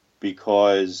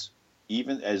 because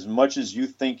even as much as you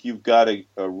think you've got a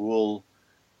rule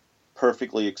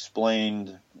perfectly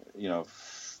explained,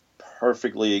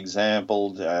 perfectly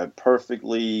exampled,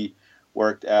 perfectly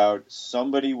worked out,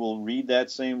 somebody will read that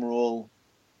same rule,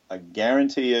 I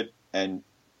guarantee it, and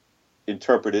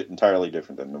interpret it entirely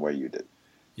different than the way you did.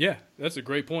 Yeah, that's a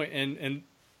great point. And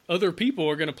other people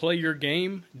are going to play your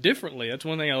game differently. That's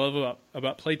one thing I love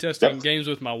about playtesting games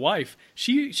with my wife.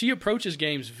 She approaches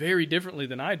games very differently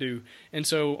than I do. And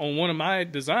so on one of my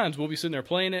designs, we'll be sitting there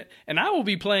playing it, and I will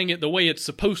be playing it the way it's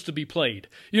supposed to be played.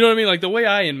 You know what I mean? Like the way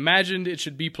I imagined it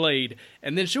should be played.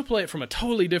 And then she'll play it from a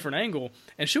totally different angle,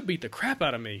 and she'll beat the crap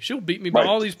out of me. She'll beat me by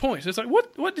all these points. It's like,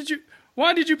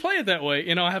 why did you play it that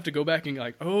way? I have to go back and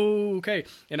like, oh, okay.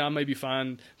 And I'll maybe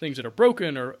find things that are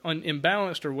broken or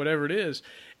imbalanced or whatever it is.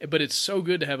 But it's so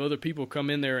good to have other people come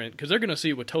in there because they're going to see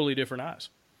it with totally different eyes.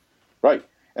 Right.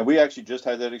 And we actually just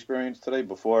had that experience today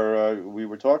before we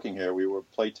were talking here. We were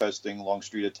playtesting Long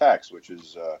Street Attacks, which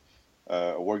is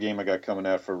a war game I got coming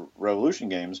out for Revolution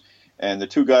Games. And the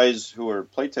 2 guys who were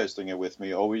playtesting it with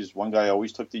me, one guy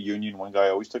always took the Union, one guy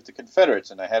always took the Confederates,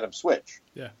 and I had them switch.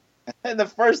 Yeah. And the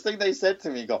first thing they said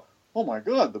to me, oh my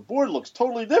God, the board looks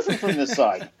totally different from this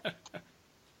side.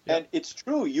 And it's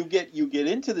true. You get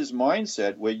into this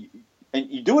mindset where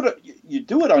you do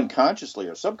it unconsciously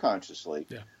or subconsciously,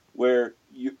 where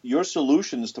your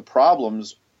solutions to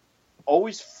problems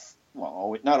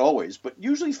not always, but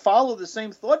usually follow the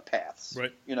same thought paths.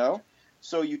 Right.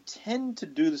 So you tend to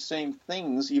do the same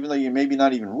things, even though you're maybe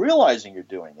not even realizing you're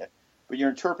doing it. But your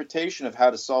interpretation of how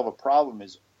to solve a problem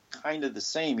is kind of the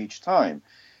same each time.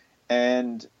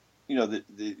 And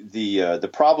the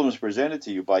problems presented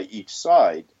to you by each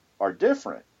side are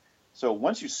different. So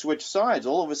once you switch sides,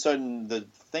 all of a sudden the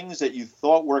things that you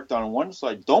thought worked on one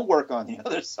side don't work on the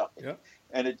other side. Yeah.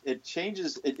 And it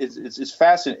changes. It's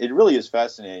fascinating. It really is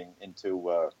fascinating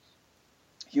into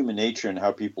human nature and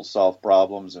how people solve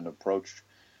problems and approach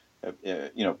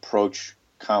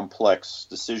complex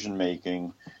decision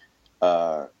making.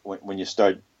 When you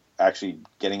start actually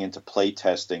getting into play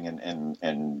testing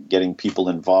and getting people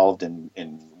involved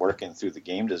in working through the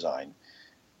game design,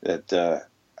 that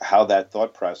how that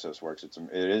thought process works, it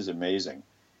is amazing,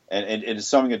 and it is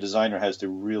something a designer has to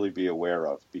really be aware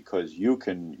of, because you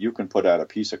can put out a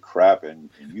piece of crap and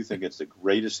you think it's the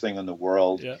greatest thing in the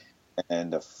world,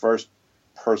 and the first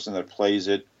person that plays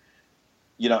it,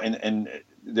 and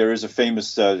there is a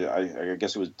famous, I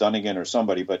guess it was Dunnigan or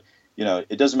somebody, but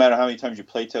it doesn't matter how many times you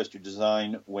playtest your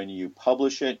design. When you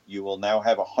publish it, you will now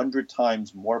have 100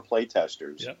 times more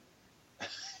playtesters. Yep.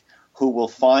 Who will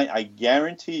find? I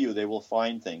guarantee you, they will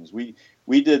find things. We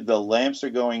did The Lamps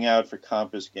Are Going Out for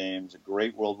Compass Games, a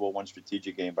great World War I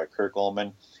strategic game by Kirk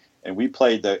Ullman, and we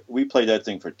played that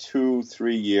thing for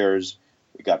 2-3 years.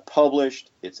 It got published.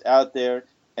 It's out there,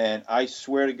 and I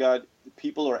swear to God,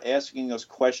 people are asking us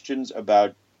questions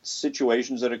about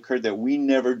situations that occurred that we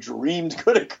never dreamed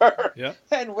could occur. Yeah.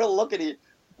 And we're looking at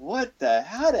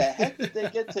how the heck did they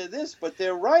get to this? But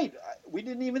they're right. We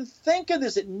didn't even think of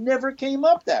this. It never came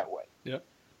up that way. Yeah.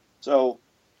 So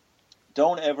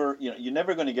don't ever, you're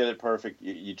never going to get it perfect.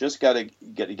 You just got to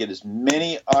get as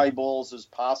many eyeballs as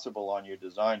possible on your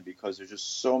design, because there's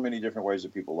just so many different ways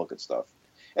that people look at stuff.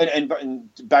 And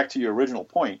back to your original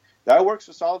point, that works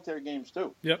for solitaire games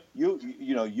too. Yep. You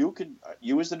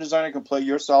as the designer can play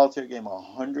your solitaire game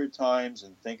 100 times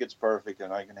and think it's perfect,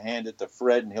 and I can hand it to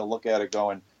Fred and he'll look at it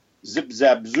going, zip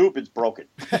zap zoop, it's broken.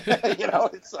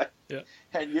 It's like, yeah.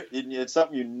 And it's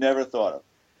something you never thought of.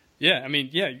 Yeah, I mean,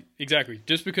 yeah, exactly.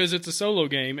 Just because it's a solo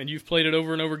game and you've played it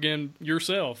over and over again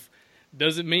yourself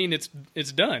doesn't mean it's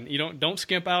done. You don't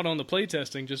skimp out on the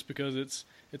playtesting just because it's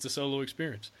a solo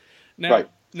experience.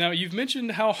 Now you've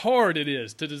mentioned how hard it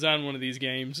is to design one of these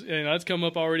games, and that's come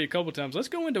up already a couple times. Let's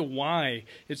go into why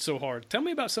it's so hard. Tell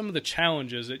me about some of the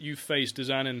challenges that you faced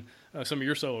designing some of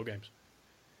your solo games.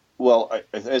 Well,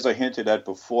 as I hinted at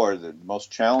before, the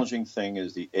most challenging thing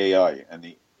is the AI and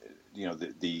the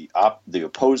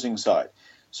opposing side.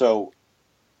 So,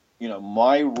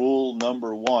 my rule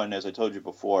number one, as I told you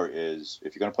before, is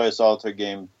if you're going to play a solitaire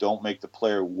game, don't make the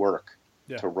player work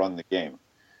to run the game.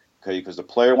 Okay, because the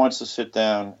player wants to sit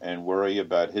down and worry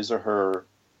about his or her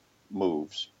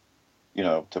moves,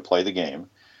 to play the game,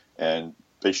 and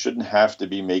they shouldn't have to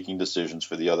be making decisions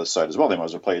for the other side as well. They might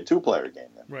as well play a two-player game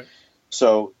then. Right.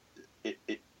 So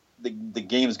the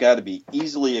game's got to be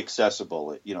easily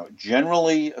accessible.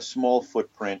 Generally a small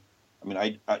footprint. I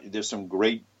mean, there's some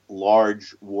great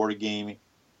large war game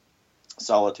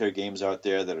solitaire games out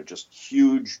there that are just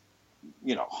huge,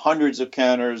 hundreds of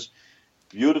counters,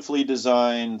 beautifully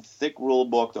designed, thick rule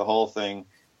book, the whole thing.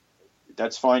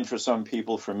 That's fine for some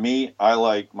people. For me, I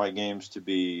like my games to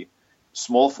be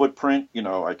small footprint.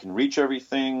 I can reach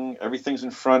everything. Everything's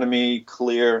in front of me,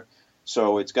 clear.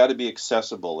 So it's got to be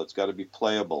accessible. It's got to be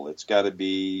playable. It's got to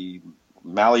be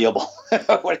malleable,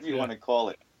 whatever you want to call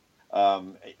it.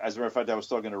 As a matter of fact, I was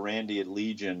talking to Randy at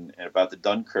Legion about the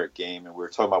Dunkirk game, and we were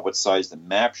talking about what size the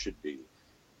map should be.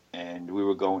 And we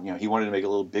were going, he wanted to make it a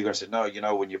little bigger. I said,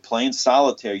 no, when you're playing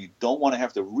solitaire, you don't want to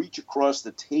have to reach across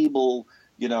the table,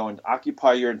 and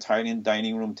occupy your entire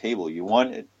dining room table. You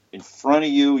want it in front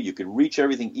of you. You can reach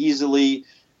everything easily.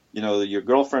 Your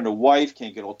girlfriend or wife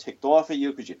can't get all ticked off at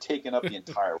you because you're taking up the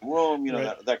entire room,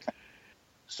 right. that kind of.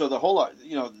 So the whole lot,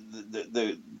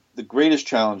 the greatest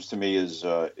challenge to me is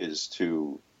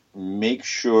to make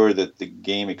sure that the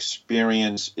game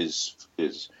experience is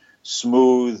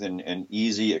smooth and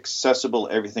easy, accessible.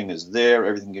 Everything is there.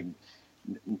 Everything can,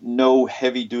 no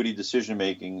heavy duty decision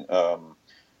making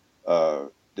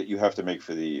that you have to make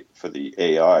for the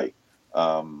AI.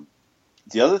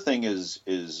 The other thing is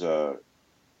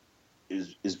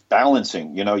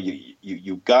balancing.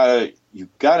 You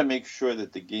gotta make sure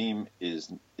that the game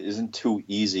isn't too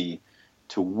easy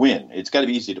to win. It's got to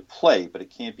be easy to play, but it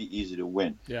can't be easy to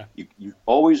win. Yeah. You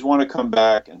always want to come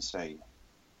back and say,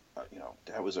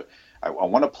 I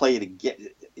want to play it again.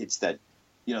 It's that,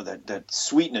 that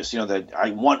sweetness, that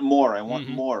I want more. I want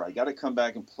more. I got to come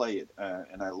back and play it.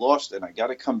 And I lost, and I got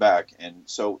to come back. And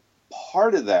so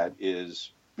part of that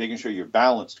is making sure you're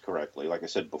balanced correctly. Like I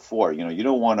said before, you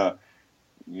don't want to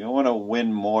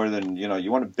win more than,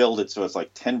 you want to build it so it's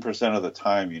like 10% of the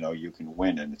time, you can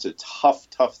win. And it's a tough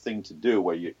thing to do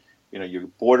where you're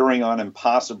bordering on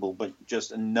impossible, but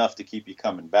just enough to keep you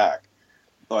coming back.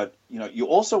 But, you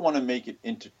also want to make it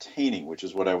entertaining, which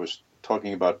is what I was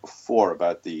talking about before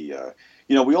about the,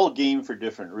 we all game for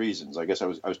different reasons. I guess I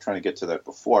was trying to get to that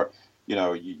before.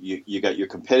 You got your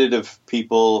competitive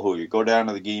people who you go down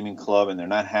to the gaming club and they're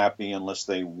not happy unless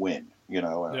they win.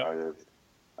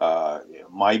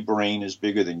 My brain is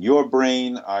bigger than your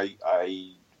brain.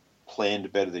 I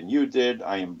planned better than you did.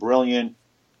 I am brilliant.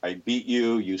 I beat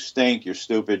you. You stink. You're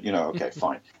stupid. Okay,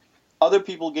 fine. Other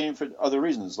people game for other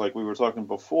reasons. Like we were talking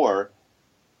before,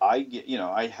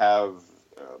 I have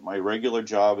my regular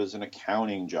job is an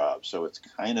accounting job, so it's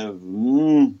kind of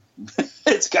right.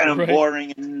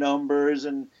 Boring in numbers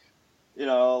and a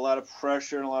lot of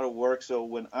pressure and a lot of work. So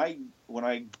when I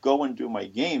go and do my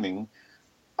gaming,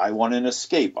 I want an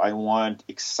escape. I want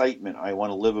excitement. I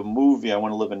want to live a movie. I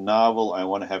want to live a novel. I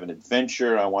want to have an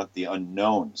adventure. I want the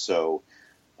unknown. So,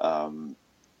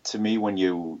 to me, when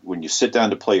you sit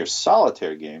down to play your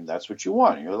solitaire game, that's what you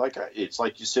want. You're like, it's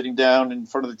like you're sitting down in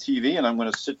front of the TV, and I'm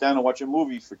going to sit down and watch a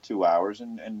movie for 2 hours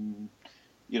and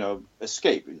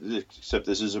escape. Except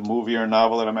this is a movie or a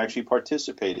novel that I'm actually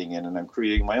participating in, and I'm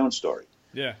creating my own story.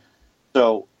 Yeah.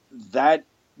 So that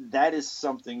is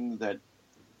something that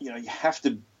you have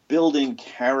to build in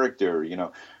character.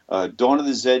 Dawn of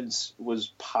the Zeds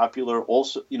was popular.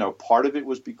 Also, part of it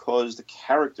was because the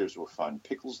characters were fun.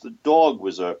 Pickles the dog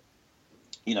was a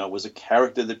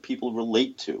character that people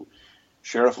relate to.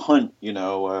 Sheriff Hunt,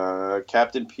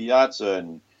 Captain Piazza, and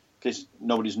in case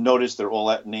nobody's noticed, they're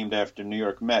all named after New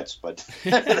York Mets, but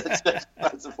that's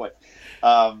the point.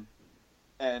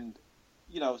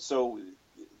 So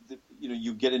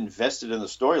you get invested in the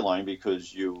storyline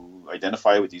because you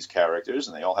identify with these characters,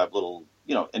 and they all have little,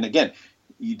 and again,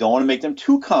 you don't want to make them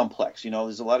too complex.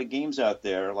 There's a lot of games out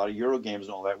there, a lot of Euro games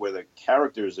and all that, where the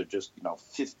characters are just,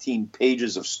 15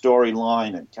 pages of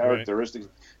storyline and characteristics.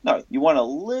 Right. No, you want a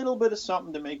little bit of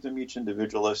something to make them each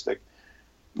individualistic.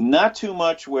 Not too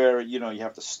much where, you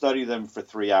have to study them for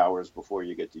 3 hours before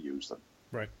you get to use them.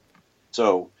 Right.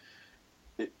 So,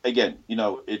 again,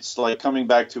 it's like coming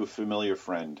back to a familiar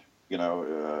friend.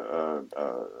 A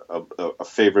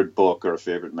favorite book or a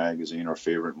favorite magazine or a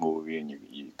favorite movie, and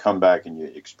you come back and you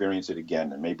experience it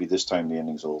again, and maybe this time the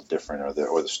ending's a little different, or the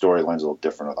storyline's a little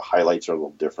different, or the highlights are a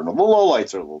little different, or the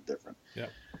lowlights are a little different. Yeah.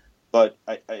 But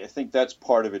I think that's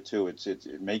part of it too. It's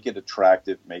make it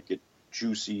attractive, make it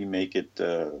juicy, make it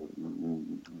a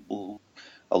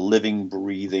living,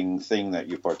 breathing thing that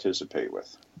you participate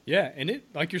with. Yeah, and it,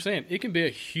 like you're saying, it can be a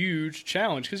huge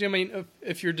challenge because,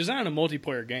 if you're designing a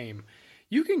multiplayer game,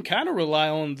 you can kind of rely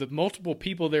on the multiple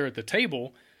people there at the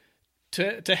table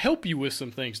to help you with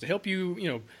some things, to help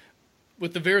you,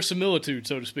 with the verisimilitude,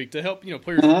 so to speak, to help,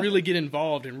 players really get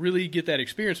involved and really get that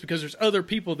experience because there's other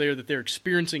people there that they're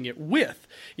experiencing it with.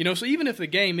 So even if the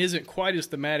game isn't quite as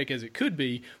thematic as it could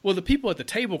be, well, the people at the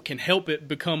table can help it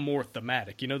become more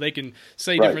thematic. They can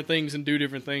say different things and do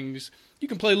different things. You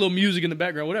can play a little music in the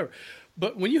background, whatever.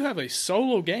 But when you have a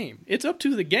solo game, it's up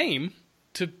to the game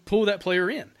to pull that player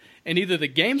in. And either the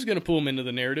game's going to pull them into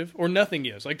the narrative or nothing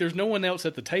is. Like, there's no one else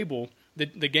at the table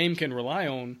that the game can rely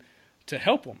on to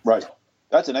help them. Right.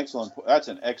 That's an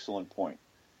excellent point.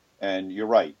 And you're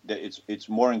right. It's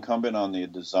more incumbent on the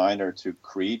designer to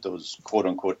create those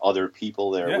quote-unquote other people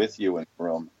there with you in the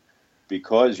room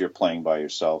because you're playing by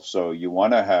yourself. So you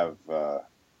want to have...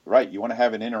 you want to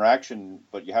have an interaction,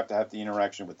 but you have to have the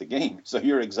interaction with the game. So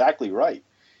you're exactly right.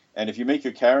 And if you make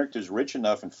your characters rich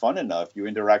enough and fun enough, you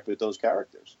interact with those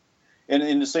characters. And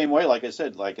in the same way, like I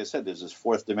said, there's this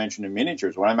fourth dimension in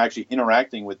miniatures where I'm actually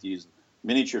interacting with these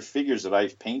miniature figures that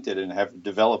I've painted and have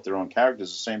developed their own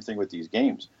characters. The same thing with these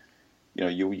games.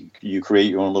 You create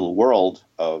your own little world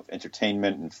of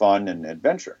entertainment and fun and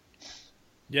adventure.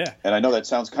 Yeah. And I know that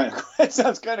sounds kind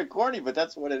of corny, but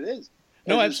that's what it is.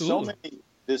 No, absolutely.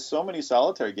 There's so many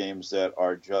solitaire games that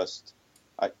are just,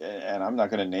 and I'm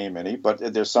not going to name any, but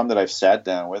there's some that I've sat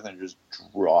down with and just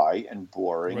dry and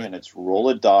boring, and it's roll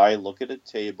a die, look at a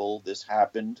table, this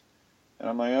happened, and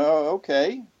I'm like, oh,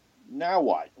 okay, now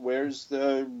what? Where's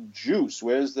the juice?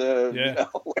 Where's the,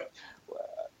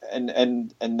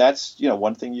 and that's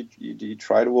one thing you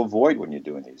try to avoid when you're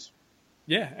doing these.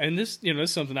 Yeah, and this this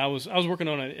is something I was working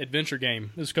on an adventure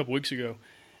game this a couple weeks ago.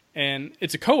 And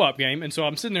it's a co-op game, and so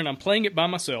I'm sitting there and I'm playing it by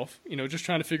myself, just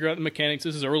trying to figure out the mechanics.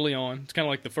 This is early on. It's kind of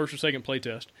like the first or second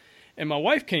playtest. And my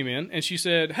wife came in, and she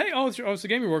said, hey, it's the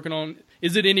game you're working on.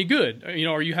 Is it any good?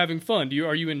 Are you having fun?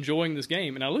 Are you enjoying this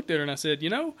game? And I looked at her and I said,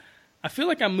 I feel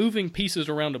like I'm moving pieces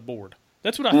around a board.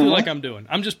 That's what I feel like I'm doing.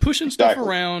 I'm just pushing stuff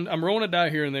around. I'm rolling a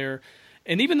die here and there.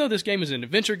 And even though this game is an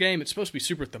adventure game, it's supposed to be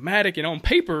super thematic. And on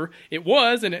paper, it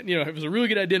was, and it was a really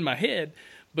good idea in my head.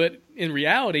 But in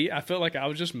reality, I felt like I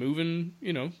was just moving,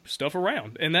 stuff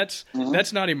around, and that's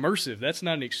not immersive. That's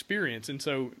not an experience, and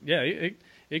so it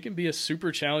can be a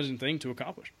super challenging thing to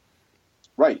accomplish.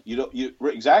 Right.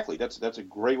 Exactly. That's a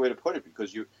great way to put it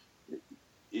because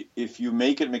if you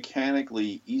make it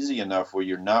mechanically easy enough where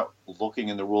you're not looking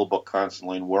in the rule book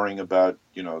constantly and worrying about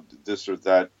this or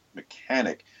that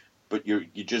mechanic, but you're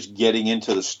just getting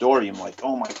into the story. I'm like,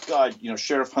 oh my God,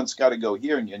 Sheriff Hunt's got to go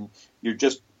here, and you're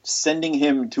just sending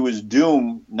him to his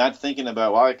doom, not thinking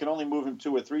about, well, I can only move him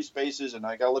 2 or 3 spaces, and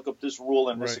I got to look up this rule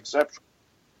and this exception.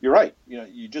 You're right.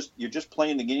 You're just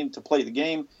playing the game to play the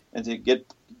game and to get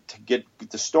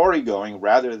the story going,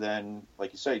 rather than,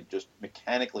 like you say, just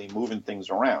mechanically moving things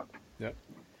around. Yep.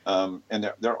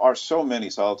 And there are so many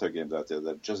solitaire games out there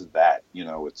that just that,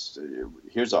 it's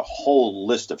here's a whole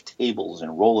list of tables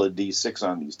and roll a d6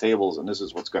 on these tables, and this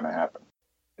is what's going to happen.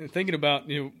 And thinking about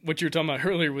what you were talking about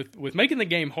earlier with making the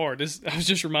game hard, I was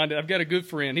just reminded. I've got a good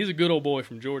friend. He's a good old boy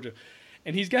from Georgia,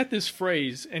 and he's got this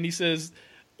phrase, and he says,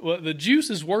 "Well, the juice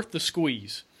is worth the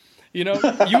squeeze." You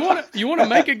want to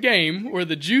make a game where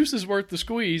the juice is worth the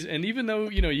squeeze, and even though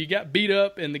you got beat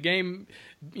up and the game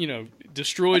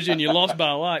destroys you and you lost by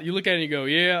a lot, you look at it and you go,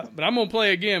 yeah, but I'm gonna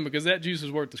play again because that juice is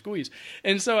worth the squeeze.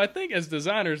 And so I think as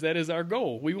designers, that is our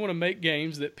goal. We want to make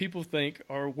games that people think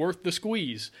are worth the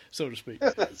squeeze, so to speak.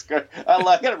 That's great.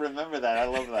 I gotta remember that. I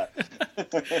love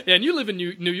that. Yeah, and you live in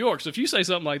New York, so if you say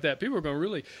something like that, people are gonna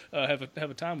really have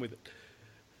a time with it.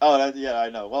 Oh, yeah,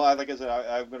 I know. Well, like I said,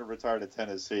 I'm going to retire to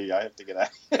Tennessee. I have to get out.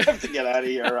 I have to get out of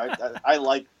here. I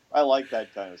like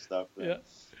that kind of stuff. Yeah.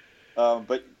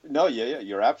 But no, yeah,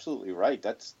 you're absolutely right.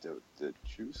 That's the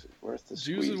juice is worth the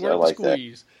squeeze. Juice is worth the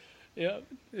squeeze. Yeah,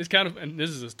 it's kind of, and this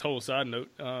is a total side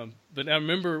note. But I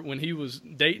remember when he was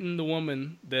dating the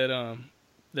woman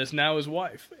that's now his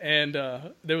wife, and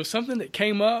there was something that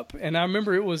came up, and I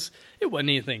remember it wasn't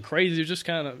anything crazy. It was just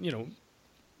kind of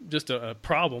just a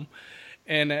problem.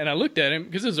 And I looked at him,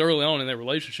 because this was early on in their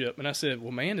relationship, and I said,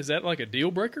 well, man, is that like a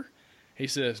deal breaker? He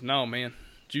says, no, man,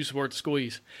 juice is worth the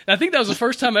squeeze. And I think that was the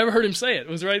first time I ever heard him say it. It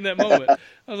was right in that moment.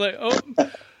 I was like, oh,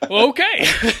 well, okay.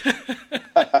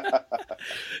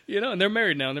 And they're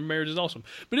married now, and their marriage is awesome.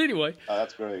 But anyway.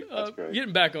 That's great.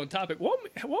 Getting back on topic, walk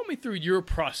me through your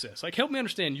process. Like, help me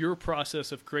understand your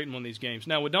process of creating one of these games.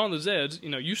 Now, with Dawn of the Zeds,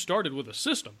 you started with a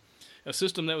system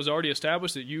that was already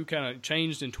established that you kind of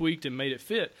changed and tweaked and made it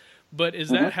fit. But is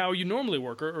that how you normally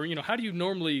work? Or how do you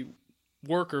normally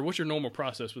work, or what's your normal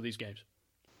process with these games?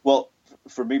 Well,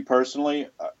 for me personally,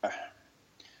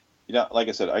 like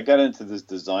I said, I got into this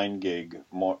design gig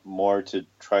more to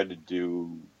try to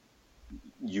do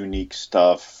unique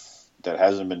stuff that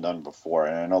hasn't been done before.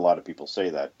 And I know a lot of people say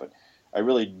that, but I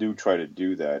really do try to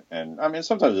do that. And I mean,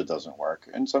 sometimes it doesn't work,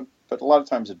 but a lot of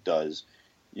times it does.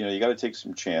 You got to take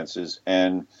some chances.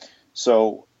 And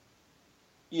so,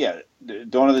 yeah,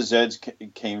 Dawn of the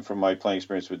Zeds came from my playing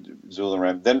experience with Zula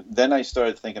and Ram. Then I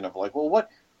started thinking of like, well,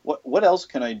 what else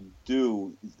can I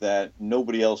do that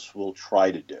nobody else will try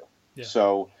to do? Yeah.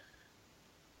 So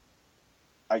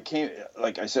I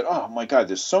said, oh my God,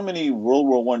 there's so many World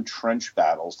War I trench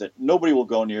battles that nobody will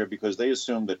go near because they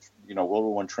assume that World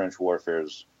War I trench warfare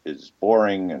is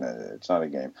boring and it's not a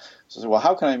game. So I said, well,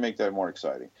 how can I make that more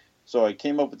exciting? So I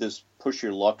came up with this push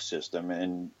your luck system,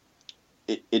 and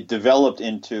it developed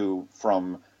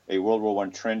from a World War I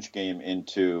trench game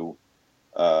into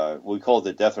we call it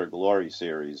the Death or Glory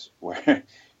series, where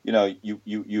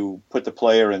you put the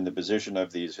player in the position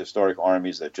of these historic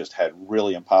armies that just had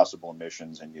really impossible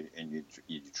missions, and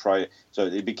you try. So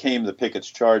it became the Pickett's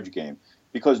Charge game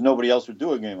because nobody else would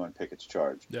do a game on Pickett's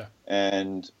Charge. Yeah,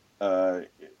 and the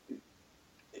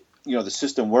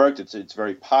system worked. It's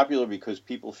very popular because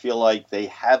people feel like they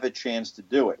have a chance to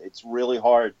do it. It's really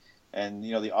hard. And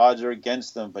the odds are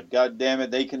against them, but God damn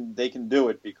it, they can do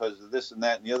it because of this and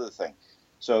that and the other thing.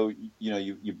 So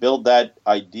you build that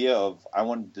idea of I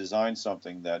want to design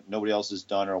something that nobody else has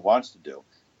done or wants to do.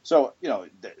 So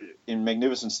in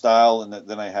Magnificent Style, and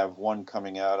then I have one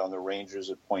coming out on the Rangers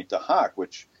at Pointe du Hoc,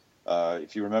 which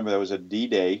if you remember, that was a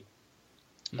D-Day,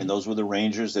 and those were the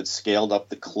Rangers that scaled up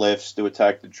the cliffs to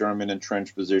attack the German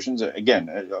entrenched positions. Again,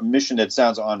 a mission that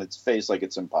sounds on its face like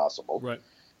it's impossible. Right.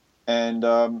 And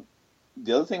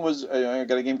the other thing was I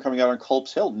got a game coming out on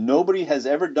Culp's Hill. Nobody has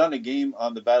ever done a game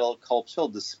on the Battle of Culp's Hill,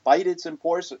 despite its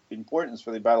importance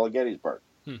for the Battle of Gettysburg.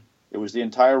 It was the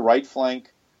entire right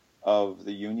flank of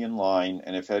the Union line,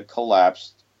 and if it had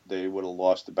collapsed, they would have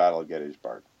lost the Battle of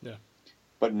Gettysburg. Yeah.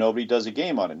 But nobody does a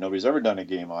game on it. Nobody's ever done a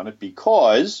game on it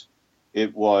because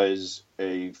it was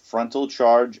a frontal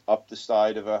charge up the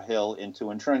side of a hill into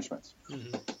entrenchments.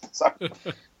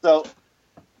 So,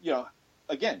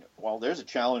 again, well, there's a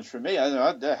challenge for me.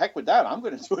 The heck with that. I'm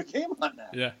going to do a game on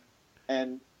that. Yeah.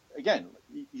 And again,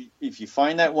 if you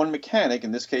find that one mechanic,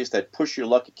 in this case, that push your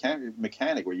luck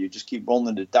mechanic, where you just keep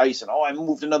rolling the dice and I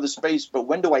moved another space, but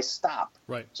when do I stop?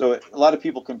 Right. So a lot of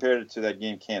people compared it to that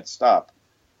game Can't Stop.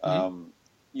 Where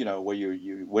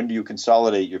when do you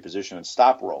consolidate your position and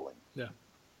stop rolling? Yeah.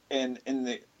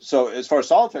 So as far as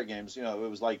solitaire games, it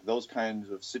was like those kinds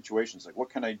of situations. Like, what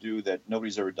can I do that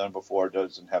nobody's ever done before,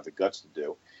 doesn't have the guts to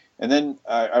do? And then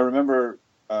I remember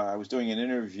I was doing an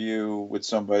interview with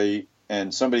somebody,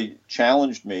 and somebody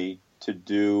challenged me to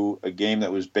do a game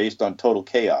that was based on Total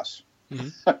Chaos.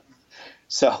 Mm-hmm.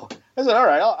 So I said, all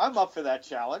right, I'm up for that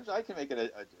challenge. I can make it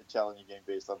a challenging game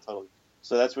based on Total.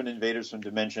 So that's when Invaders from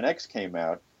Dimension X came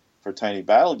out for Tiny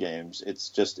Battle Games. It's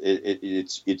just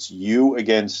it's you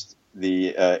against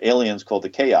the aliens called the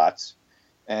Chaots,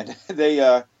 and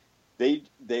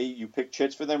you pick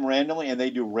chits for them randomly, and they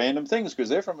do random things because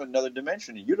they're from another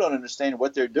dimension, and you don't understand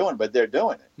what they're doing, but they're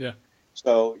doing it. Yeah.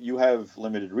 So you have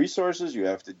limited resources. You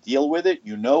have to deal with it.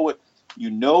 You know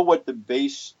what the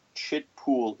base chit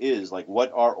pool is, like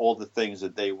what are all the things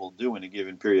that they will do in a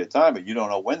given period of time, but you don't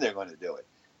know when they're going to do it.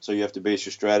 So you have to base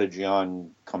your strategy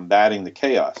on combating the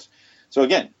chaos. So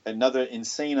again, another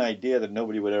insane idea that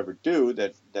nobody would ever do.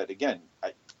 That again,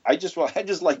 I just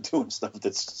like doing stuff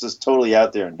that's just totally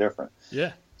out there and different.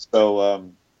 Yeah.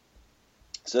 So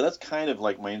that's kind of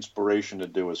like my inspiration to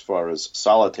do as far as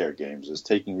solitaire games, is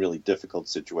taking really difficult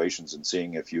situations and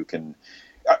seeing if you can.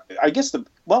 I guess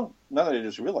now that I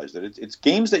just realized that it's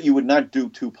games that you would not do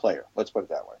 2-player. Let's put it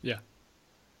that way. Yeah.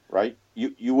 Right?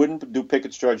 You wouldn't do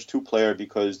Pickets Charge 2-player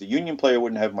because the Union player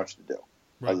wouldn't have much to do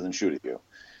other than shoot at you.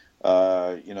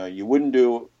 You wouldn't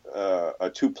do a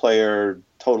 2-player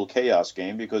Total Chaos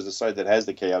game because the side that has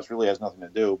the chaos really has nothing to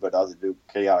do but other do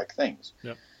chaotic things.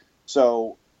 Yep.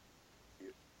 So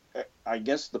I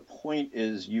guess the point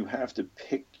is you have to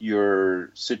pick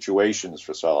your situations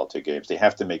for solitaire games. They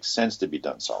have to make sense to be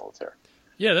done solitaire.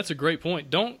 Yeah, that's a great point.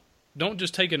 Don't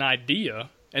just take an idea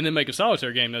and then make a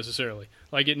solitaire game necessarily.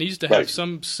 Like, it needs to have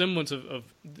some semblance of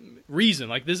reason.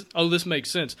 Like, this makes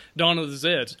sense. Dawn of the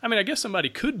Zeds. I mean, I guess somebody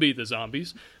could be the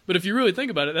zombies, but if you really think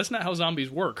about it, that's not how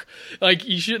zombies work. Like,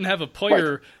 you shouldn't have a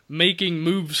player making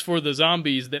moves for the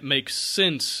zombies that make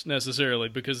sense necessarily,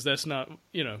 because that's not,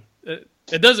 it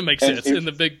doesn't make sense in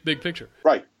the big picture.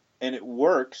 Right. And it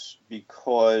works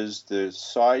because the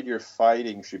side you're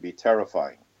fighting should be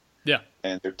terrifying. Yeah.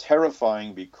 And they're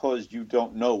terrifying because you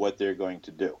don't know what they're going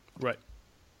to do. Right.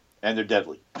 And they're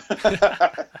deadly.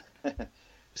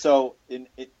 So,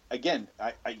 again,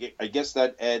 I guess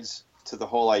that adds to the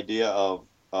whole idea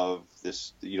of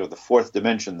this, the fourth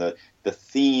dimension. The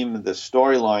theme, the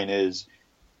storyline is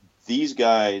these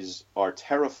guys are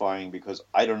terrifying because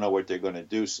I don't know what they're going to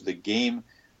do. So the game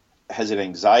has an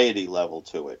anxiety level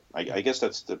to it. I guess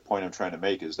that's the point I'm trying to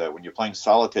make, is that when you're playing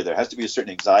solitaire, there has to be a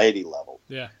certain anxiety level.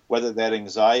 Yeah. Whether that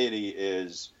anxiety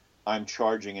is I'm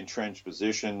charging entrenched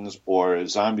positions or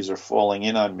zombies are falling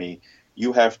in on me,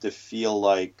 you have to feel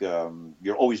like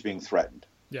you're always being threatened.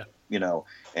 Yeah.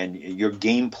 And your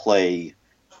gameplay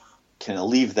can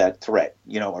alleviate that threat,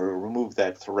 or remove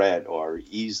that threat or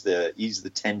ease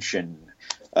the tension.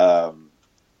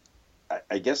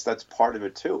 I guess that's part of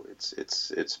it too.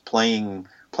 It's playing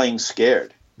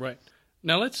scared. Right.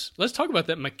 Now let's talk about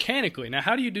that mechanically. Now,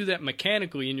 how do you do that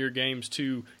mechanically in your games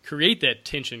to create that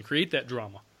tension, create that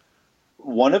drama?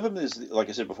 One of them is, like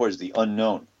I said before, is the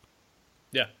unknown.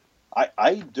 Yeah.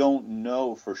 I don't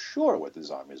know for sure what the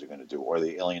zombies are going to do or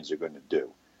the aliens are going to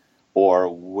do, or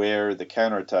where the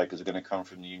counterattack is going to come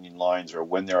from the Union lines, or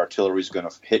when their artillery is going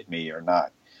to hit me or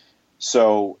not.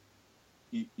 So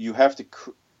you have to.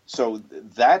 So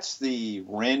that's the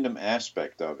random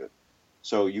aspect of it.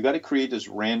 So you got to create this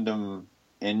random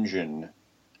engine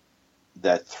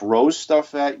that throws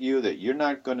stuff at you that you're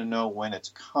not going to know when it's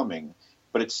coming.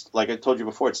 But it's, like I told you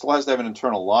before, it still has to have an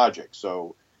internal logic.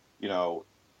 So,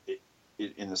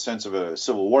 in the sense of a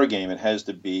Civil War game, it has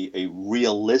to be a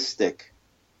realistic.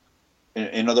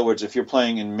 In other words, if you're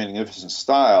playing in Magnificent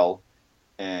style,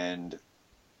 and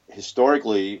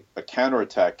historically a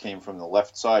counterattack came from the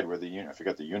left side where the unit, I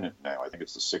forgot the unit now, I think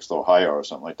it's the 6th Ohio or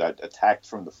something like that, attacked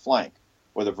from the flank,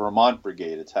 or the Vermont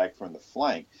Brigade attacked from the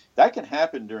flank, that can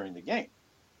happen during the game.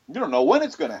 You don't know when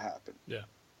it's going to happen. Yeah.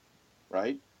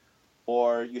 Right?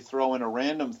 Or you throw in a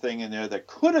random thing in there that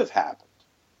could have happened.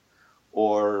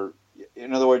 Or,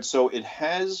 in other words, so it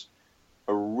has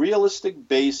a realistic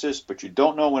basis, but you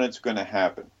don't know when it's going to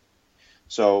happen.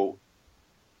 So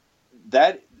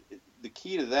that the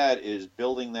key to that is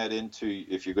building that into,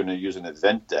 if you're going to use an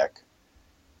event deck,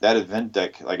 that event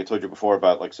deck, like I told you before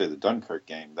about, like, say, the Dunkirk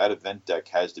game, that event deck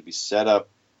has to be set up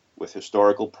with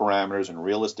historical parameters and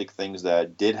realistic things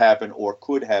that did happen or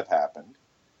could have happened.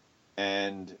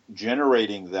 And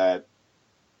generating that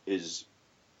is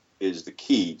the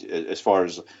key as far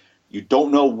as you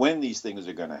don't know when these things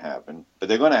are going to happen, but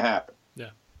they're going to happen.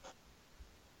 Yeah.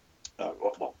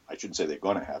 Well, I shouldn't say they're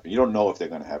going to happen. You don't know if they're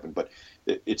going to happen, but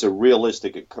it's a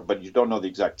realistic, but you don't know the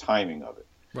exact timing of it.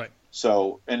 Right.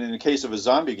 So, and in the case of a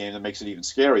zombie game, that makes it even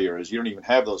scarier, is you don't even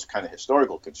have those kind of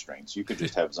historical constraints. You could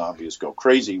just have zombies go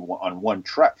crazy on one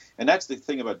track. And that's the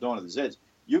thing about Dawn of the Zeds.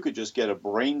 You could just get a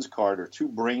brains card or 2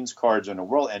 brains cards in a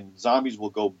world, and zombies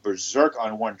will go berserk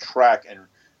on one track and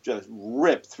just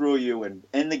rip through you and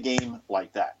end the game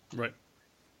like that. Right.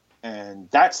 And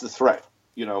that's the threat.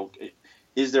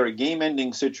 is there a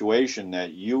game-ending situation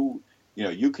that you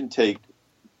can take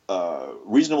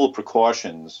reasonable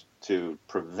precautions to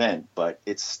prevent, but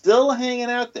it's still hanging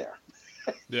out there.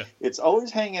 Yeah, it's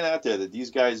always hanging out there that these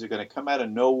guys are going to come out of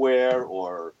nowhere,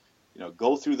 or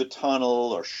go through the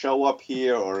tunnel, or show up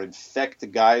here, or infect the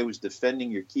guy who's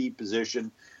defending your key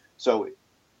position. So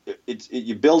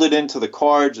you build it into the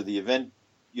cards or the event,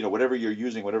 whatever you're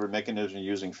using, whatever mechanism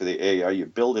you're using for the AI, you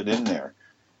build it in there,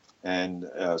 and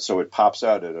so it pops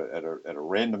out at a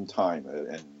random time,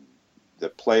 and the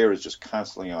player is just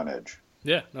constantly on edge.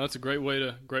 Yeah, no, that's a great way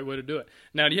to do it.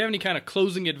 Now, do you have any kind of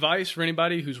closing advice for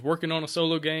anybody who's working on a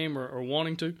solo game or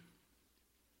wanting to?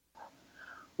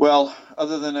 Well,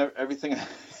 other than everything,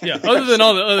 yeah, other than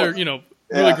all the other,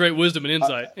 really great wisdom and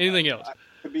insight, anything else?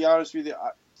 To be honest with you,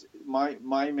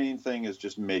 my main thing is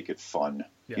just make it fun.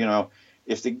 Yeah.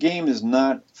 If the game is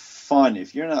not fun,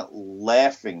 if you're not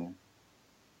laughing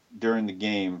during the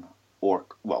game, or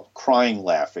crying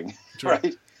laughing,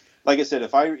 right? Like I said,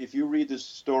 if you read the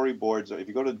storyboards, if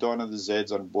you go to Dawn of the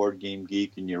Zeds on Board Game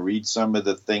Geek and you read some of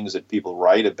the things that people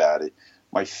write about it,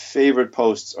 my favorite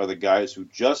posts are the guys who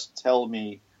just tell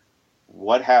me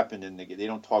what happened in the game. They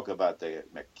don't talk about the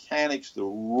mechanics, the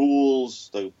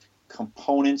rules, the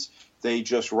components. They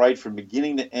just write from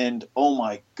beginning to end, oh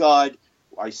my God,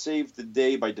 I saved the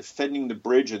day by defending the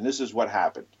bridge, and this is what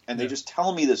happened. And they just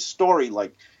tell me the story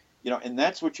like, and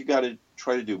that's what you got to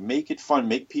try to do. Make it fun.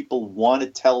 Make people want to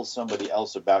tell somebody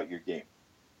else about your game.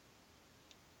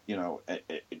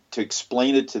 To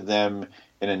explain it to them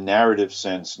in a narrative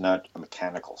sense, not a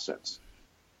mechanical sense.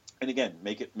 And again,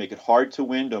 make it hard to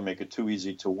win. Don't make it too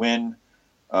easy to win.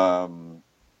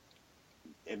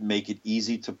 Make it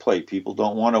easy to play. People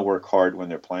don't want to work hard when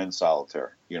they're playing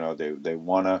solitaire. They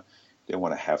want to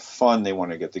have fun. They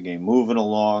want to get the game moving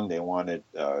along. They want it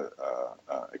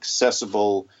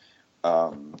accessible.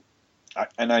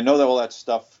 And I know that all that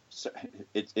stuff,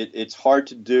 it's hard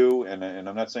to do, and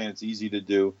I'm not saying it's easy to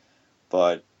do,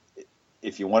 but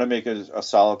if you want to make a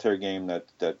solitaire game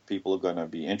that people are going to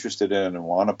be interested in and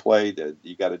want to play, that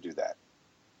you got to do that.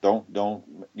 Don't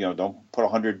put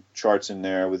 100 charts in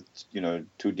there with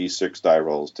 2d6 die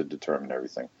rolls to determine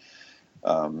everything.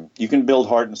 You can build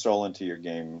heart and soul into your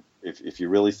game if you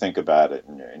really think about it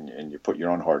and you put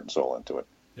your own heart and soul into it.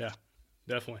 Yeah,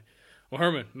 definitely. Well,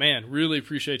 Herman, man, really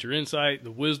appreciate your insight,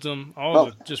 the wisdom, all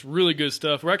the just really good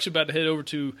stuff. We're actually about to head over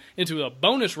into a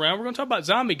bonus round. We're going to talk about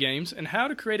zombie games and how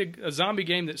to create a zombie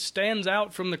game that stands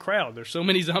out from the crowd. There's so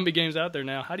many zombie games out there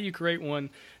now. How do you create one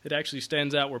that actually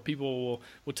stands out where people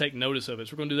will take notice of it?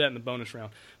 So we're going to do that in the bonus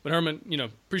round. But Herman,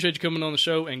 appreciate you coming on the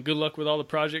show, and good luck with all the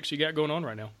projects you got going on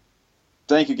right now.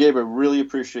 Thank you, Gabe. I really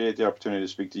appreciate the opportunity to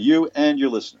speak to you and your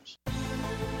listeners.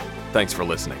 Thanks for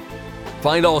listening.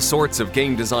 Find all sorts of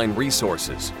game design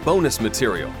resources, bonus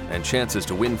material, and chances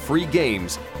to win free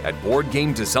games at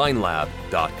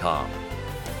BoardGameDesignLab.com.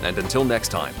 And until next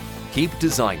time, keep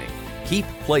designing, keep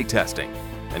playtesting,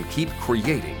 and keep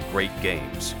creating great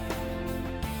games.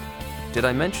 Did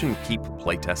I mention keep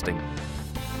playtesting?